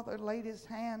father laid his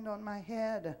hand on my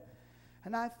head,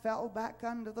 and I fell back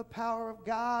under the power of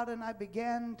God, and I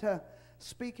began to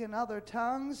speak in other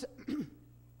tongues.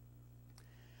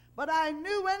 But I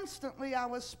knew instantly I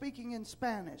was speaking in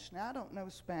Spanish. Now, I don't know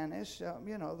Spanish,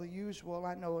 you know, the usual.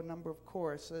 I know a number of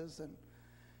choruses and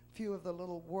a few of the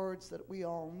little words that we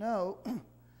all know.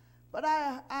 But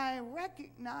I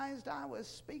recognized I was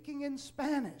speaking in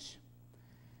Spanish.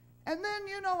 And then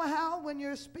you know how when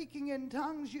you're speaking in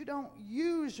tongues, you don't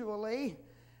usually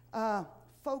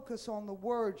focus on the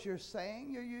words you're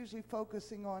saying. You're usually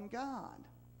focusing on God.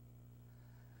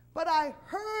 But I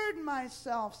heard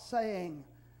myself saying,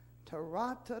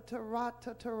 Tarata,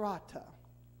 Tarata, Tarata.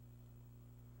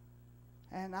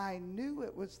 And I knew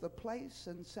it was the place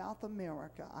in South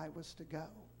America I was to go.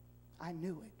 I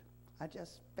knew it. I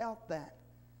just felt that.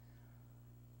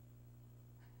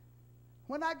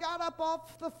 When I got up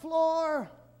off the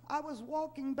floor, I was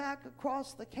walking back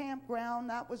across the campground.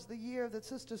 That was the year that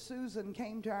Sister Susan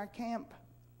came to our camp.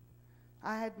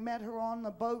 I had met her on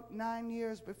the boat 9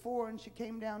 years before, and she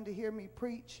came down to hear me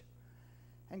preach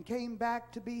and came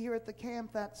back to be here at the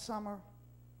camp that summer.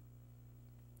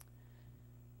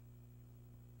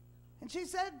 And she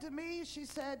said to me, she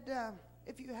said,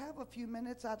 if you have a few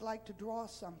minutes, I'd like to draw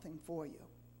something for you.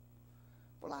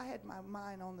 Well, I had my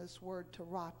mind on this word,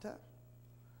 Tarata.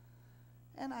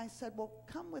 And I said, well,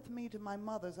 come with me to my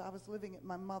mother's. I was living at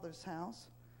my mother's house.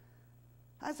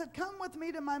 I said, come with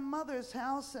me to my mother's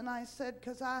house. And I said,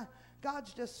 because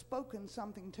God's just spoken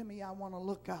something to me I want to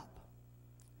look up.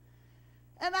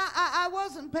 And I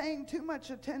wasn't paying too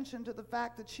much attention to the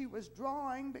fact that she was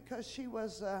drawing, because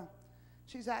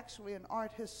she's actually an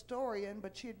art historian,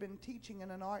 but she had been teaching in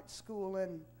an art school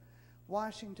in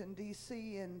Washington,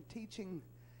 D.C., and teaching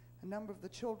a number of the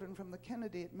children from the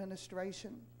Kennedy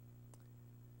administration.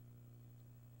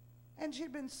 And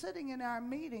she'd been sitting in our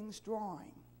meetings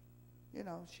drawing. You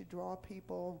know, she'd draw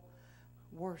people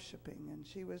worshiping, and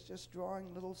she was just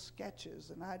drawing little sketches,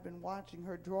 and I'd been watching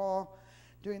her draw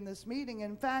during this meeting.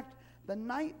 In fact, the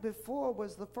night before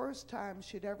was the first time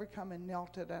she'd ever come and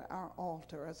knelt at our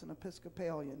altar as an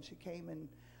Episcopalian. She came, and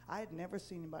I had never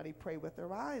seen anybody pray with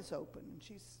their eyes open, and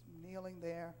she's kneeling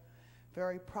there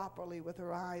very properly with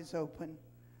her eyes open,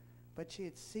 but she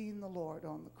had seen the Lord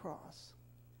on the cross.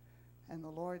 And the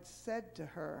Lord said to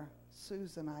her,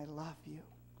 Susan, I love you.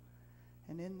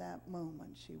 And in that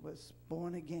moment, she was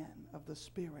born again of the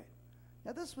Spirit.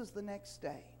 Now, this was the next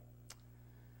day.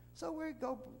 So we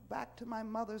go back to my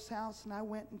mother's house, and I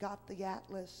went and got the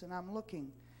atlas, and I'm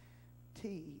looking,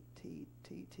 T,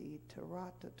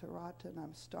 Tarata, Tarata, and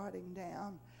I'm starting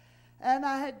down. And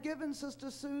I had given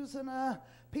Sister Susan a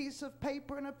piece of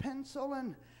paper and a pencil,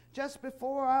 and just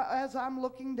before, as I'm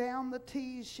looking down the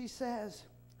T's, she says,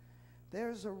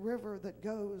 there's a river that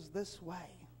goes this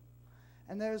way,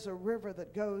 and there's a river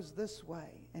that goes this way,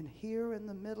 and here in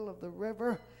the middle of the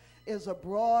river is a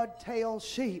broad-tailed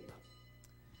sheep.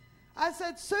 I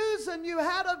said, Susan, you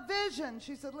had a vision.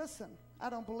 She said, listen, I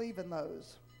don't believe in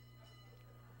those.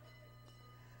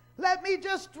 Let me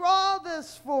just draw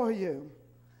this for you.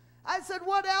 I said,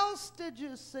 what else did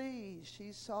you see?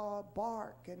 She saw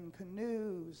bark and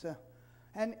canoes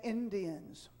and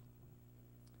Indians.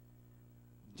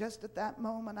 Just at that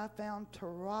moment, I found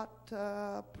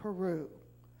Tarata, Peru.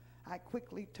 I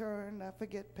quickly turned, I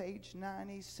forget, page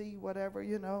 90, C, whatever,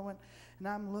 you know, and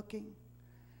I'm looking.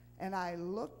 And I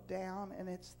looked down, and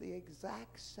it's the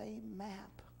exact same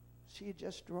map she had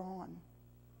just drawn,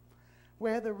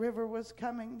 where the river was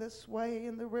coming this way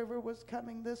and the river was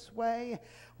coming this way.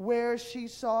 Where she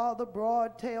saw the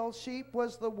broad-tailed sheep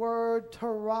was the word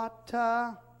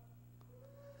Tarata.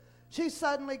 She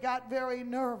suddenly got very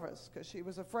nervous because she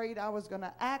was afraid I was going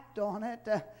to act on it,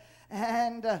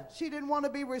 and she didn't want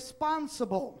to be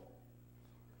responsible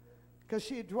because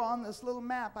she had drawn this little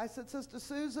map. I said, Sister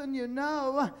Susan, you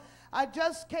know, I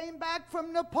just came back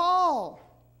from Nepal,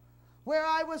 where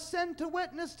I was sent to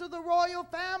witness to the royal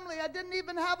family. I didn't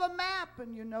even have a map,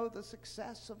 and you know the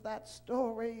success of that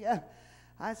story.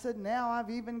 I said, now I've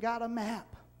even got a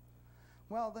map.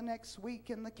 Well, the next week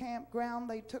in the campground,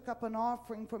 they took up an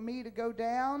offering for me to go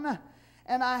down,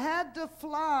 and I had to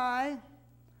fly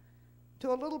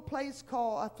to a little place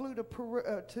called, I flew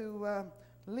to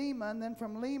Lima, and then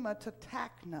from Lima to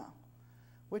Tacna,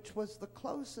 which was the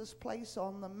closest place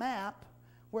on the map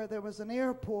where there was an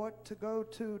airport to go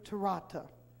to Tarata.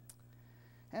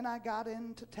 And I got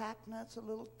into Tacna. It's a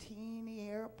little teeny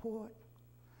airport,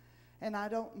 and I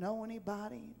don't know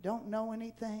anybody, don't know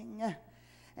anything.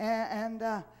 And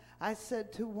I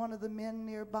said to one of the men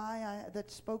nearby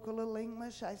that spoke a little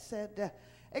English, I said,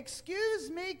 excuse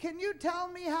me, can you tell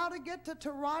me how to get to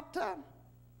Tarata?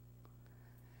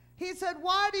 He said,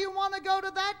 why do you want to go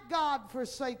to that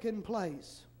God-forsaken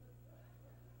place?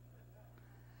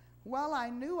 Well, I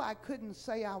knew I couldn't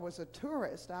say I was a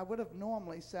tourist. I would have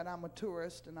normally said I'm a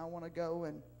tourist and I want to go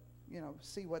and,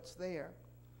 see what's there.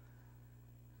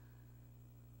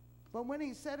 But when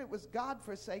he said it was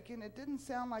God-forsaken, it didn't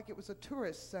sound like it was a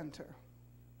tourist center.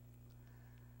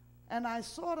 And I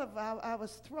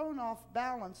was thrown off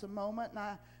balance a moment, and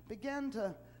I began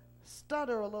to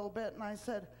stutter a little bit, and I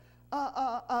said,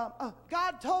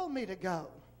 God told me to go.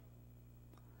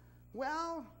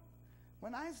 Well,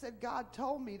 when I said God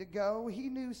told me to go, he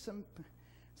knew some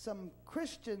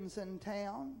Christians in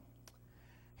town.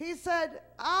 He said,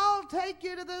 I'll take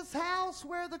you to this house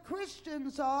where the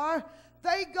Christians are.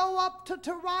 They go up to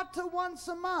Tarata once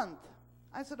a month.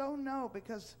 I said, oh no,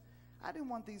 because I didn't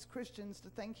want these Christians to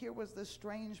think here was this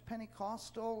strange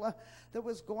Pentecostal that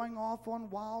was going off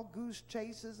on wild goose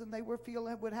chases, and they would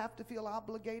have to feel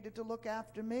obligated to look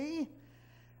after me.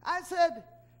 I said,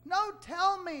 no,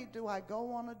 tell me, do I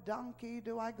go on a donkey?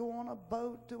 Do I go on a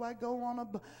boat? Do I go on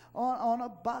a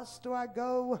bus? Do I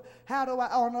go,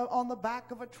 on the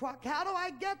back of a truck? How do I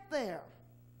get there?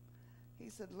 He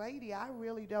said, lady, I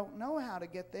really don't know how to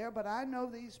get there, but I know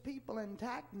these people in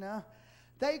Tacna.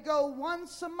 They go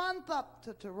once a month up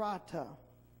to Tarata.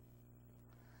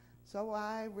 So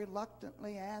I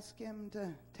reluctantly asked him to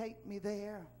take me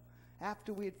there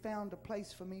after we had found a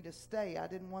place for me to stay. I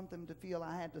didn't want them to feel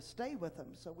I had to stay with them,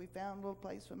 so we found a little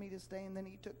place for me to stay, and then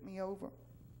he took me over.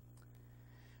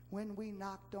 When we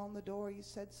knocked on the door, he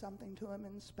said something to him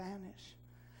in Spanish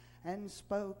and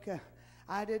spoke.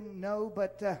 I didn't know,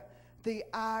 but the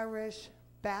Irish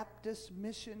Baptist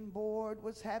Mission Board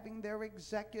was having their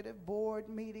executive board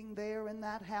meeting there in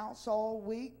that house all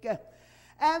week,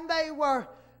 and they were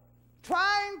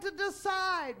trying to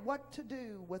decide what to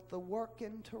do with the work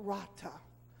in Tarata.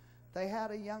 They had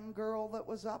a young girl that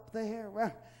was up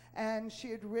there, and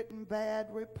she had written bad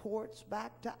reports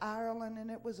back to Ireland, and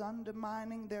it was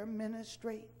undermining their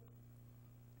ministry.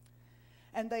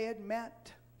 And they had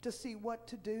met to see what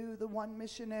to do. The one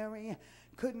missionary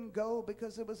couldn't go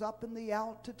because it was up in the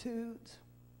altitudes.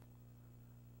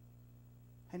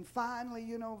 And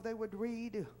finally, they would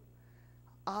read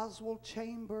Oswald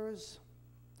Chambers'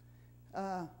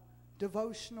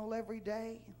 devotional every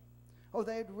day. Or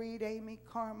they'd read Amy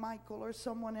Carmichael or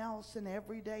someone else, and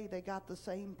every day they got the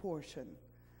same portion.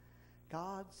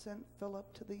 God sent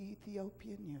Philip to the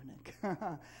Ethiopian eunuch.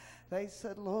 They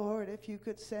said, Lord, if you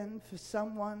could send for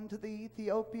someone to the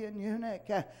Ethiopian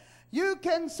eunuch, you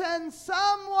can send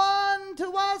someone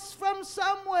to us from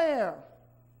somewhere.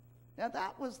 Now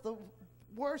that was the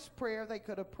worst prayer they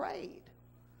could have prayed.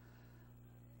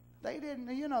 They didn't,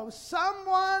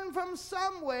 someone from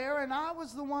somewhere, and I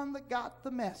was the one that got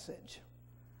the message.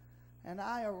 And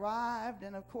I arrived,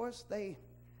 and of course they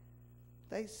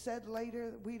said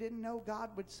later that we didn't know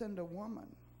God would send a woman.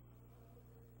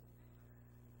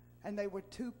 And they were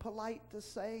too polite to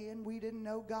say, and we didn't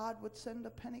know God would send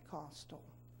a Pentecostal.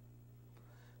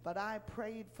 But I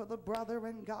prayed for the brother,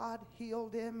 and God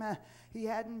healed him. He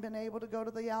hadn't been able to go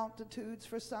to the altitudes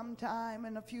for some time,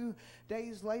 and a few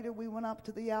days later we went up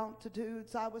to the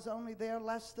altitudes. I was only there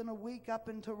less than a week up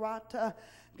in Tarata.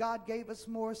 God gave us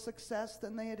more success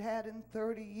than they had had in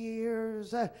 30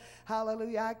 years.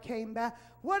 Hallelujah. I came back.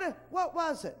 What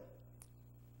was it?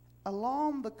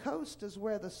 Along the coast is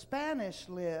where the Spanish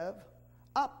live.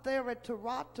 Up there at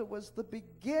Tarata was the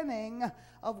beginning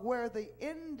of where the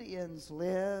Indians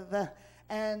live,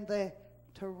 and the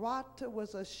Tarata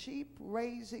was a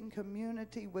sheep-raising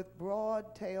community with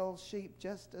broad-tailed sheep,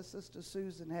 just as Sister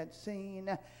Susan had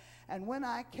seen. And when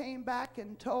I came back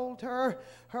and told her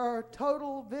her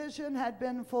total vision had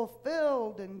been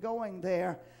fulfilled in going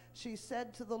there, she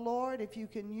said to the Lord, if you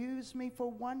can use me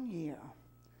for 1 year,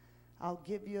 I'll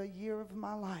give you a year of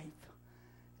my life.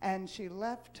 And she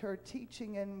left her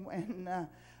teaching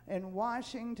in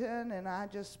Washington, and I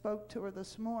just spoke to her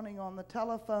this morning on the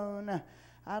telephone.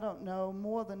 I don't know,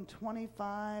 more than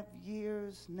 25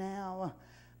 years now,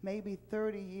 maybe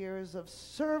 30 years of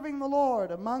serving the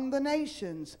Lord among the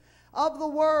nations of the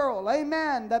world.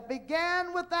 Amen. That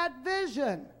began with that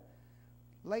vision.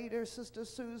 Later, Sister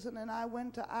Susan and I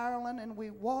went to Ireland, and we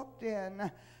walked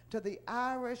in to the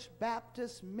Irish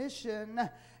Baptist Mission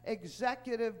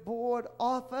Executive Board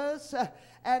office.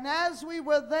 And as we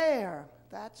were there,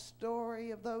 that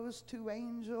story of those two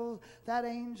angels, that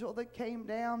angel that came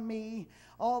down me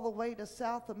all the way to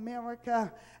South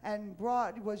America and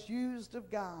was used of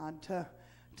God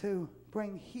to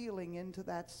bring healing into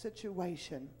that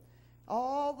situation.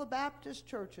 All the Baptist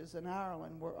churches in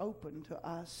Ireland were open to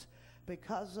us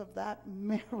because of that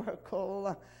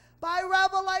miracle by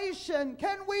revelation.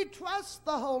 Can we trust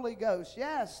the Holy Ghost?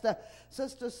 Yes.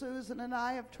 Sister Susan and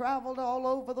I have traveled all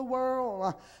over the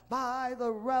world by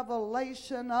the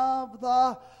revelation of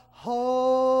the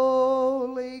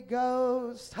Holy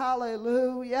Ghost.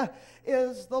 Hallelujah.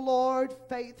 Is the Lord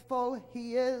faithful?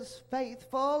 He is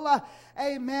faithful.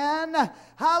 Amen.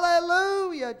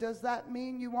 Hallelujah. Does that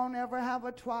mean you won't ever have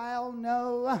a trial?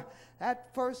 No.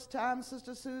 That first time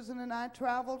Sister Susan and I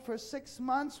traveled for 6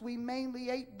 months, we mainly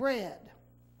ate bread.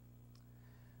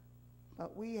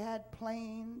 But we had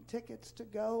plane tickets to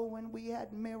go, and we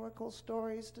had miracle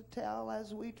stories to tell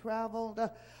as we traveled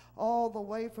all the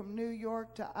way from New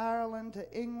York to Ireland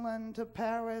to England to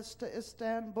Paris to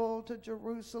Istanbul to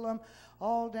Jerusalem,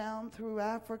 all down through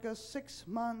Africa, 6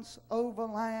 months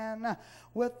overland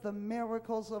with the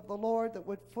miracles of the Lord that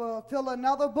would fill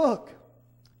another book.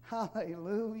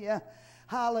 Hallelujah.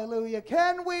 Hallelujah.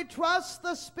 Can we trust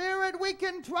the Spirit? We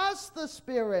can trust the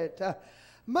Spirit.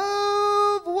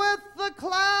 Move with the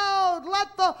cloud.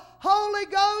 Let the Holy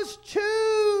Ghost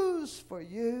choose for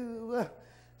you.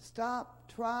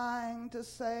 Stop trying to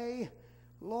say,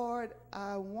 Lord,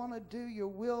 I want to do your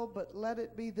will, but let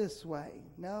it be this way.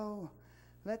 No,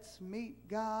 let's meet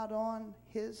God on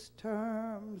his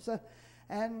terms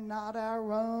and not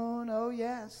our own. Oh,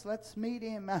 yes, let's meet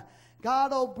him.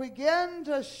 God will begin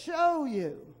to show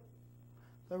you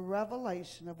the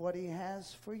revelation of what he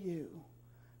has for you.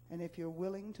 And if you're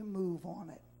willing to move on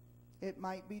it, it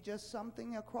might be just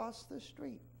something across the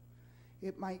street.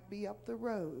 It might be up the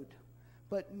road.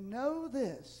 But know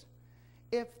this,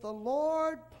 if the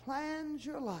Lord plans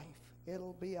your life,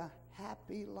 it'll be a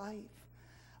happy life,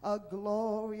 a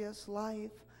glorious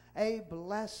life, a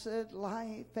blessed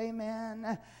life.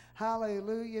 Amen.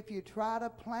 Hallelujah. If you try to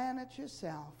plan it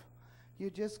yourself, you're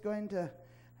just going to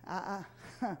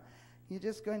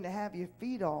have your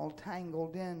feet all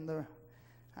tangled in the.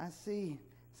 I see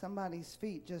somebody's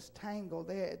feet just tangled.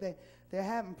 They're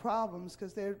having problems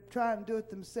because they're trying to do it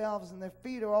themselves, and their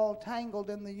feet are all tangled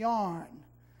in the yarn,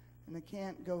 and they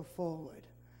can't go forward.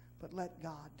 But let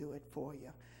God do it for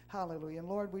you. Hallelujah. And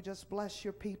Lord, we just bless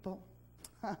your people.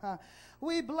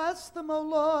 We bless them, O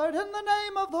Lord, in the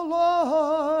name of the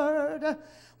Lord.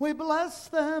 We bless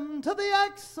them to the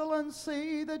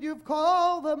excellency that you've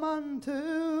called them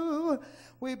unto.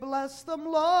 We bless them,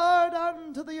 Lord,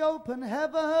 unto the open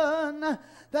heaven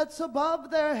that's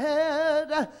above their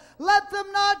head. Let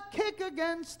them not kick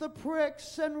against the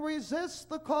pricks and resist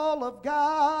the call of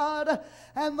God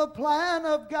and the plan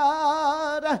of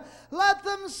God. Let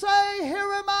them say,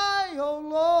 here am I, O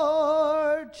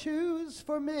Lord, choose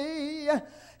for me.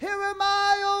 Here am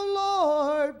I, O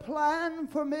Lord, plan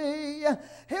for me. Here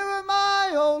am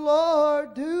I, O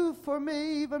Lord, do for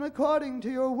me, even according to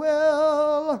your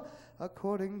will,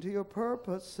 according to your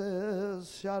purposes.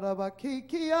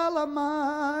 Sharabakiki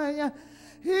alamai,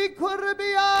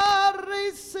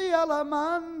 ikurbiarisi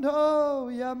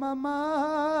alamando yamamai.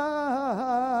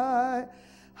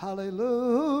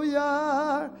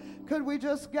 Hallelujah. Could we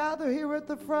just gather here at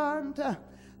the front?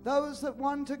 Those that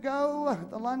want to go,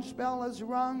 the lunch bell is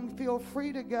rung. Feel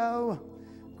free to go.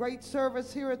 Great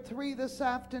service here at 3 this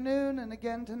afternoon and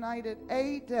again tonight at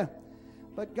 8.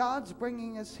 But God's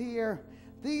bringing us here.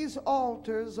 These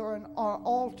altars are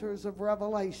altars of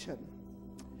revelation.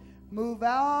 Move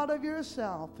out of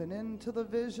yourself and into the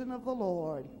vision of the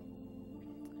Lord.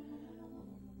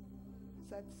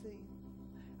 Let's see.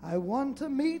 I want to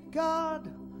meet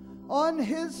God on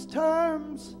his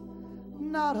terms,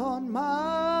 not on mine.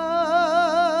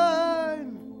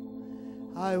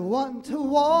 I want to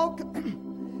walk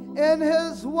in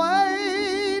his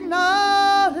way,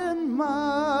 not in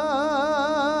mine.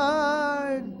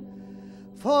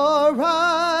 For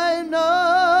I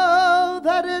know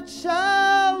that it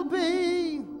shall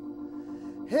be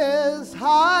his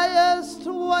highest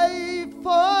way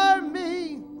for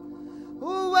me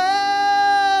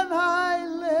when I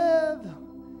live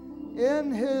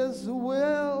in his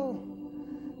will,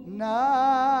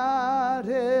 not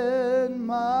in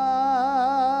mine.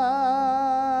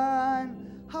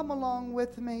 Hum along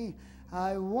with me.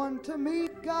 I want to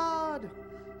meet God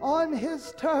on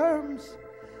his terms,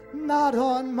 not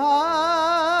on mine.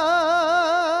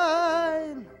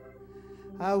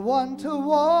 I want to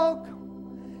walk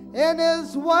in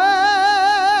his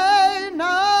way,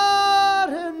 not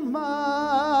in mine.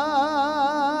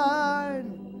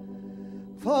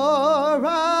 For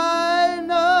I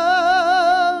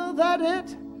know that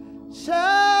it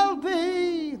shall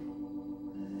be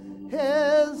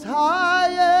his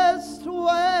highest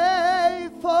way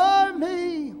for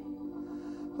me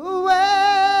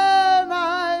when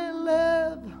I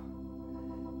live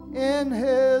in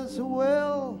his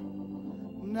will,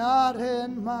 not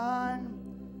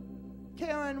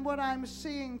I'm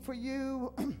seeing for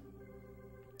you,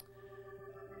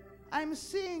 I'm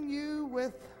seeing you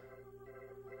with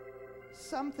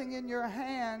something in your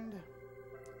hand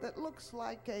that looks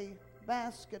like a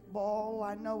basketball.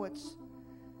 I know it's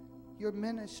your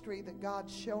ministry that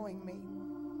God's showing me,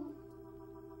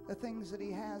 the things that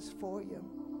He has for you.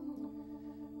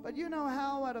 But you know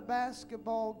how at a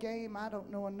basketball game, I don't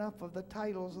know enough of the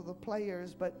titles of the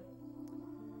players, but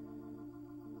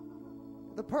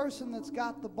the person that's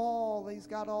got the ball, he's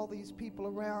got all these people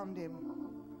around him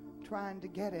trying to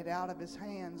get it out of his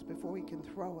hands before he can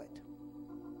throw it.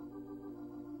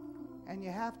 And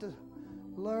you have to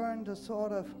learn to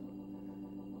sort of,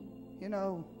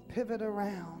 pivot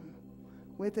around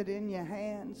with it in your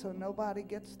hand so nobody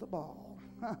gets the ball.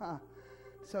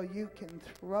 So you can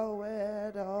throw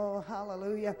it. Oh,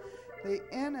 hallelujah. The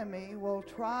enemy will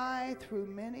try through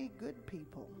many good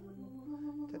people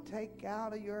to take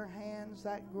out of your hands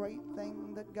that great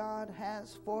thing that God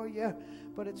has for you,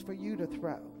 but it's for you to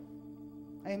throw.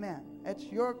 Amen. It's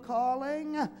your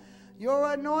calling,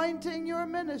 your anointing, your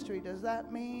ministry. Does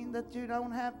that mean that you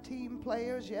don't have team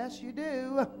players? Yes, you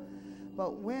do.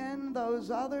 But when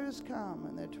those others come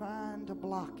and they're trying to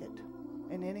block it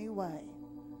in any way,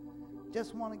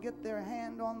 just want to get their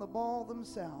hand on the ball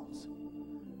themselves,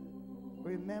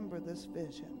 remember this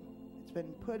vision. It's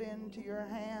been put into your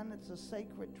hand. It's a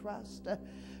sacred trust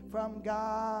from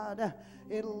God.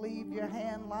 It'll leave your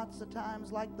hand lots of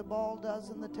times like the ball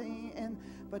does in the team,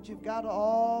 but you've got to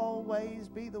always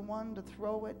be the one to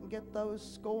throw it and get those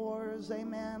scores.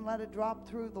 Amen. Let it drop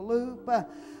through the loop.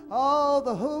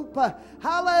 The hoop.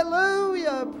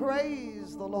 Hallelujah.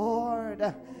 Praise the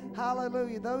Lord.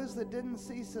 Hallelujah. Those that didn't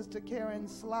see Sister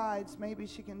Karen's slides, maybe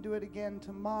she can do it again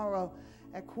tomorrow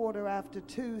at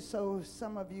 2:15, so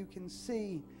some of you can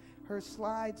see her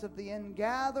slides of the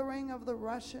ingathering of the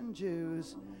Russian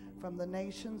Jews from the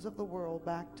nations of the world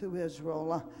back to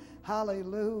Israel.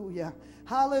 Hallelujah.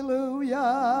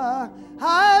 Hallelujah.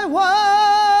 I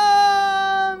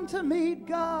want to meet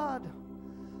God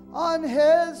on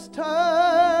His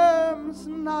terms,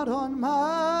 not on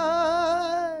mine.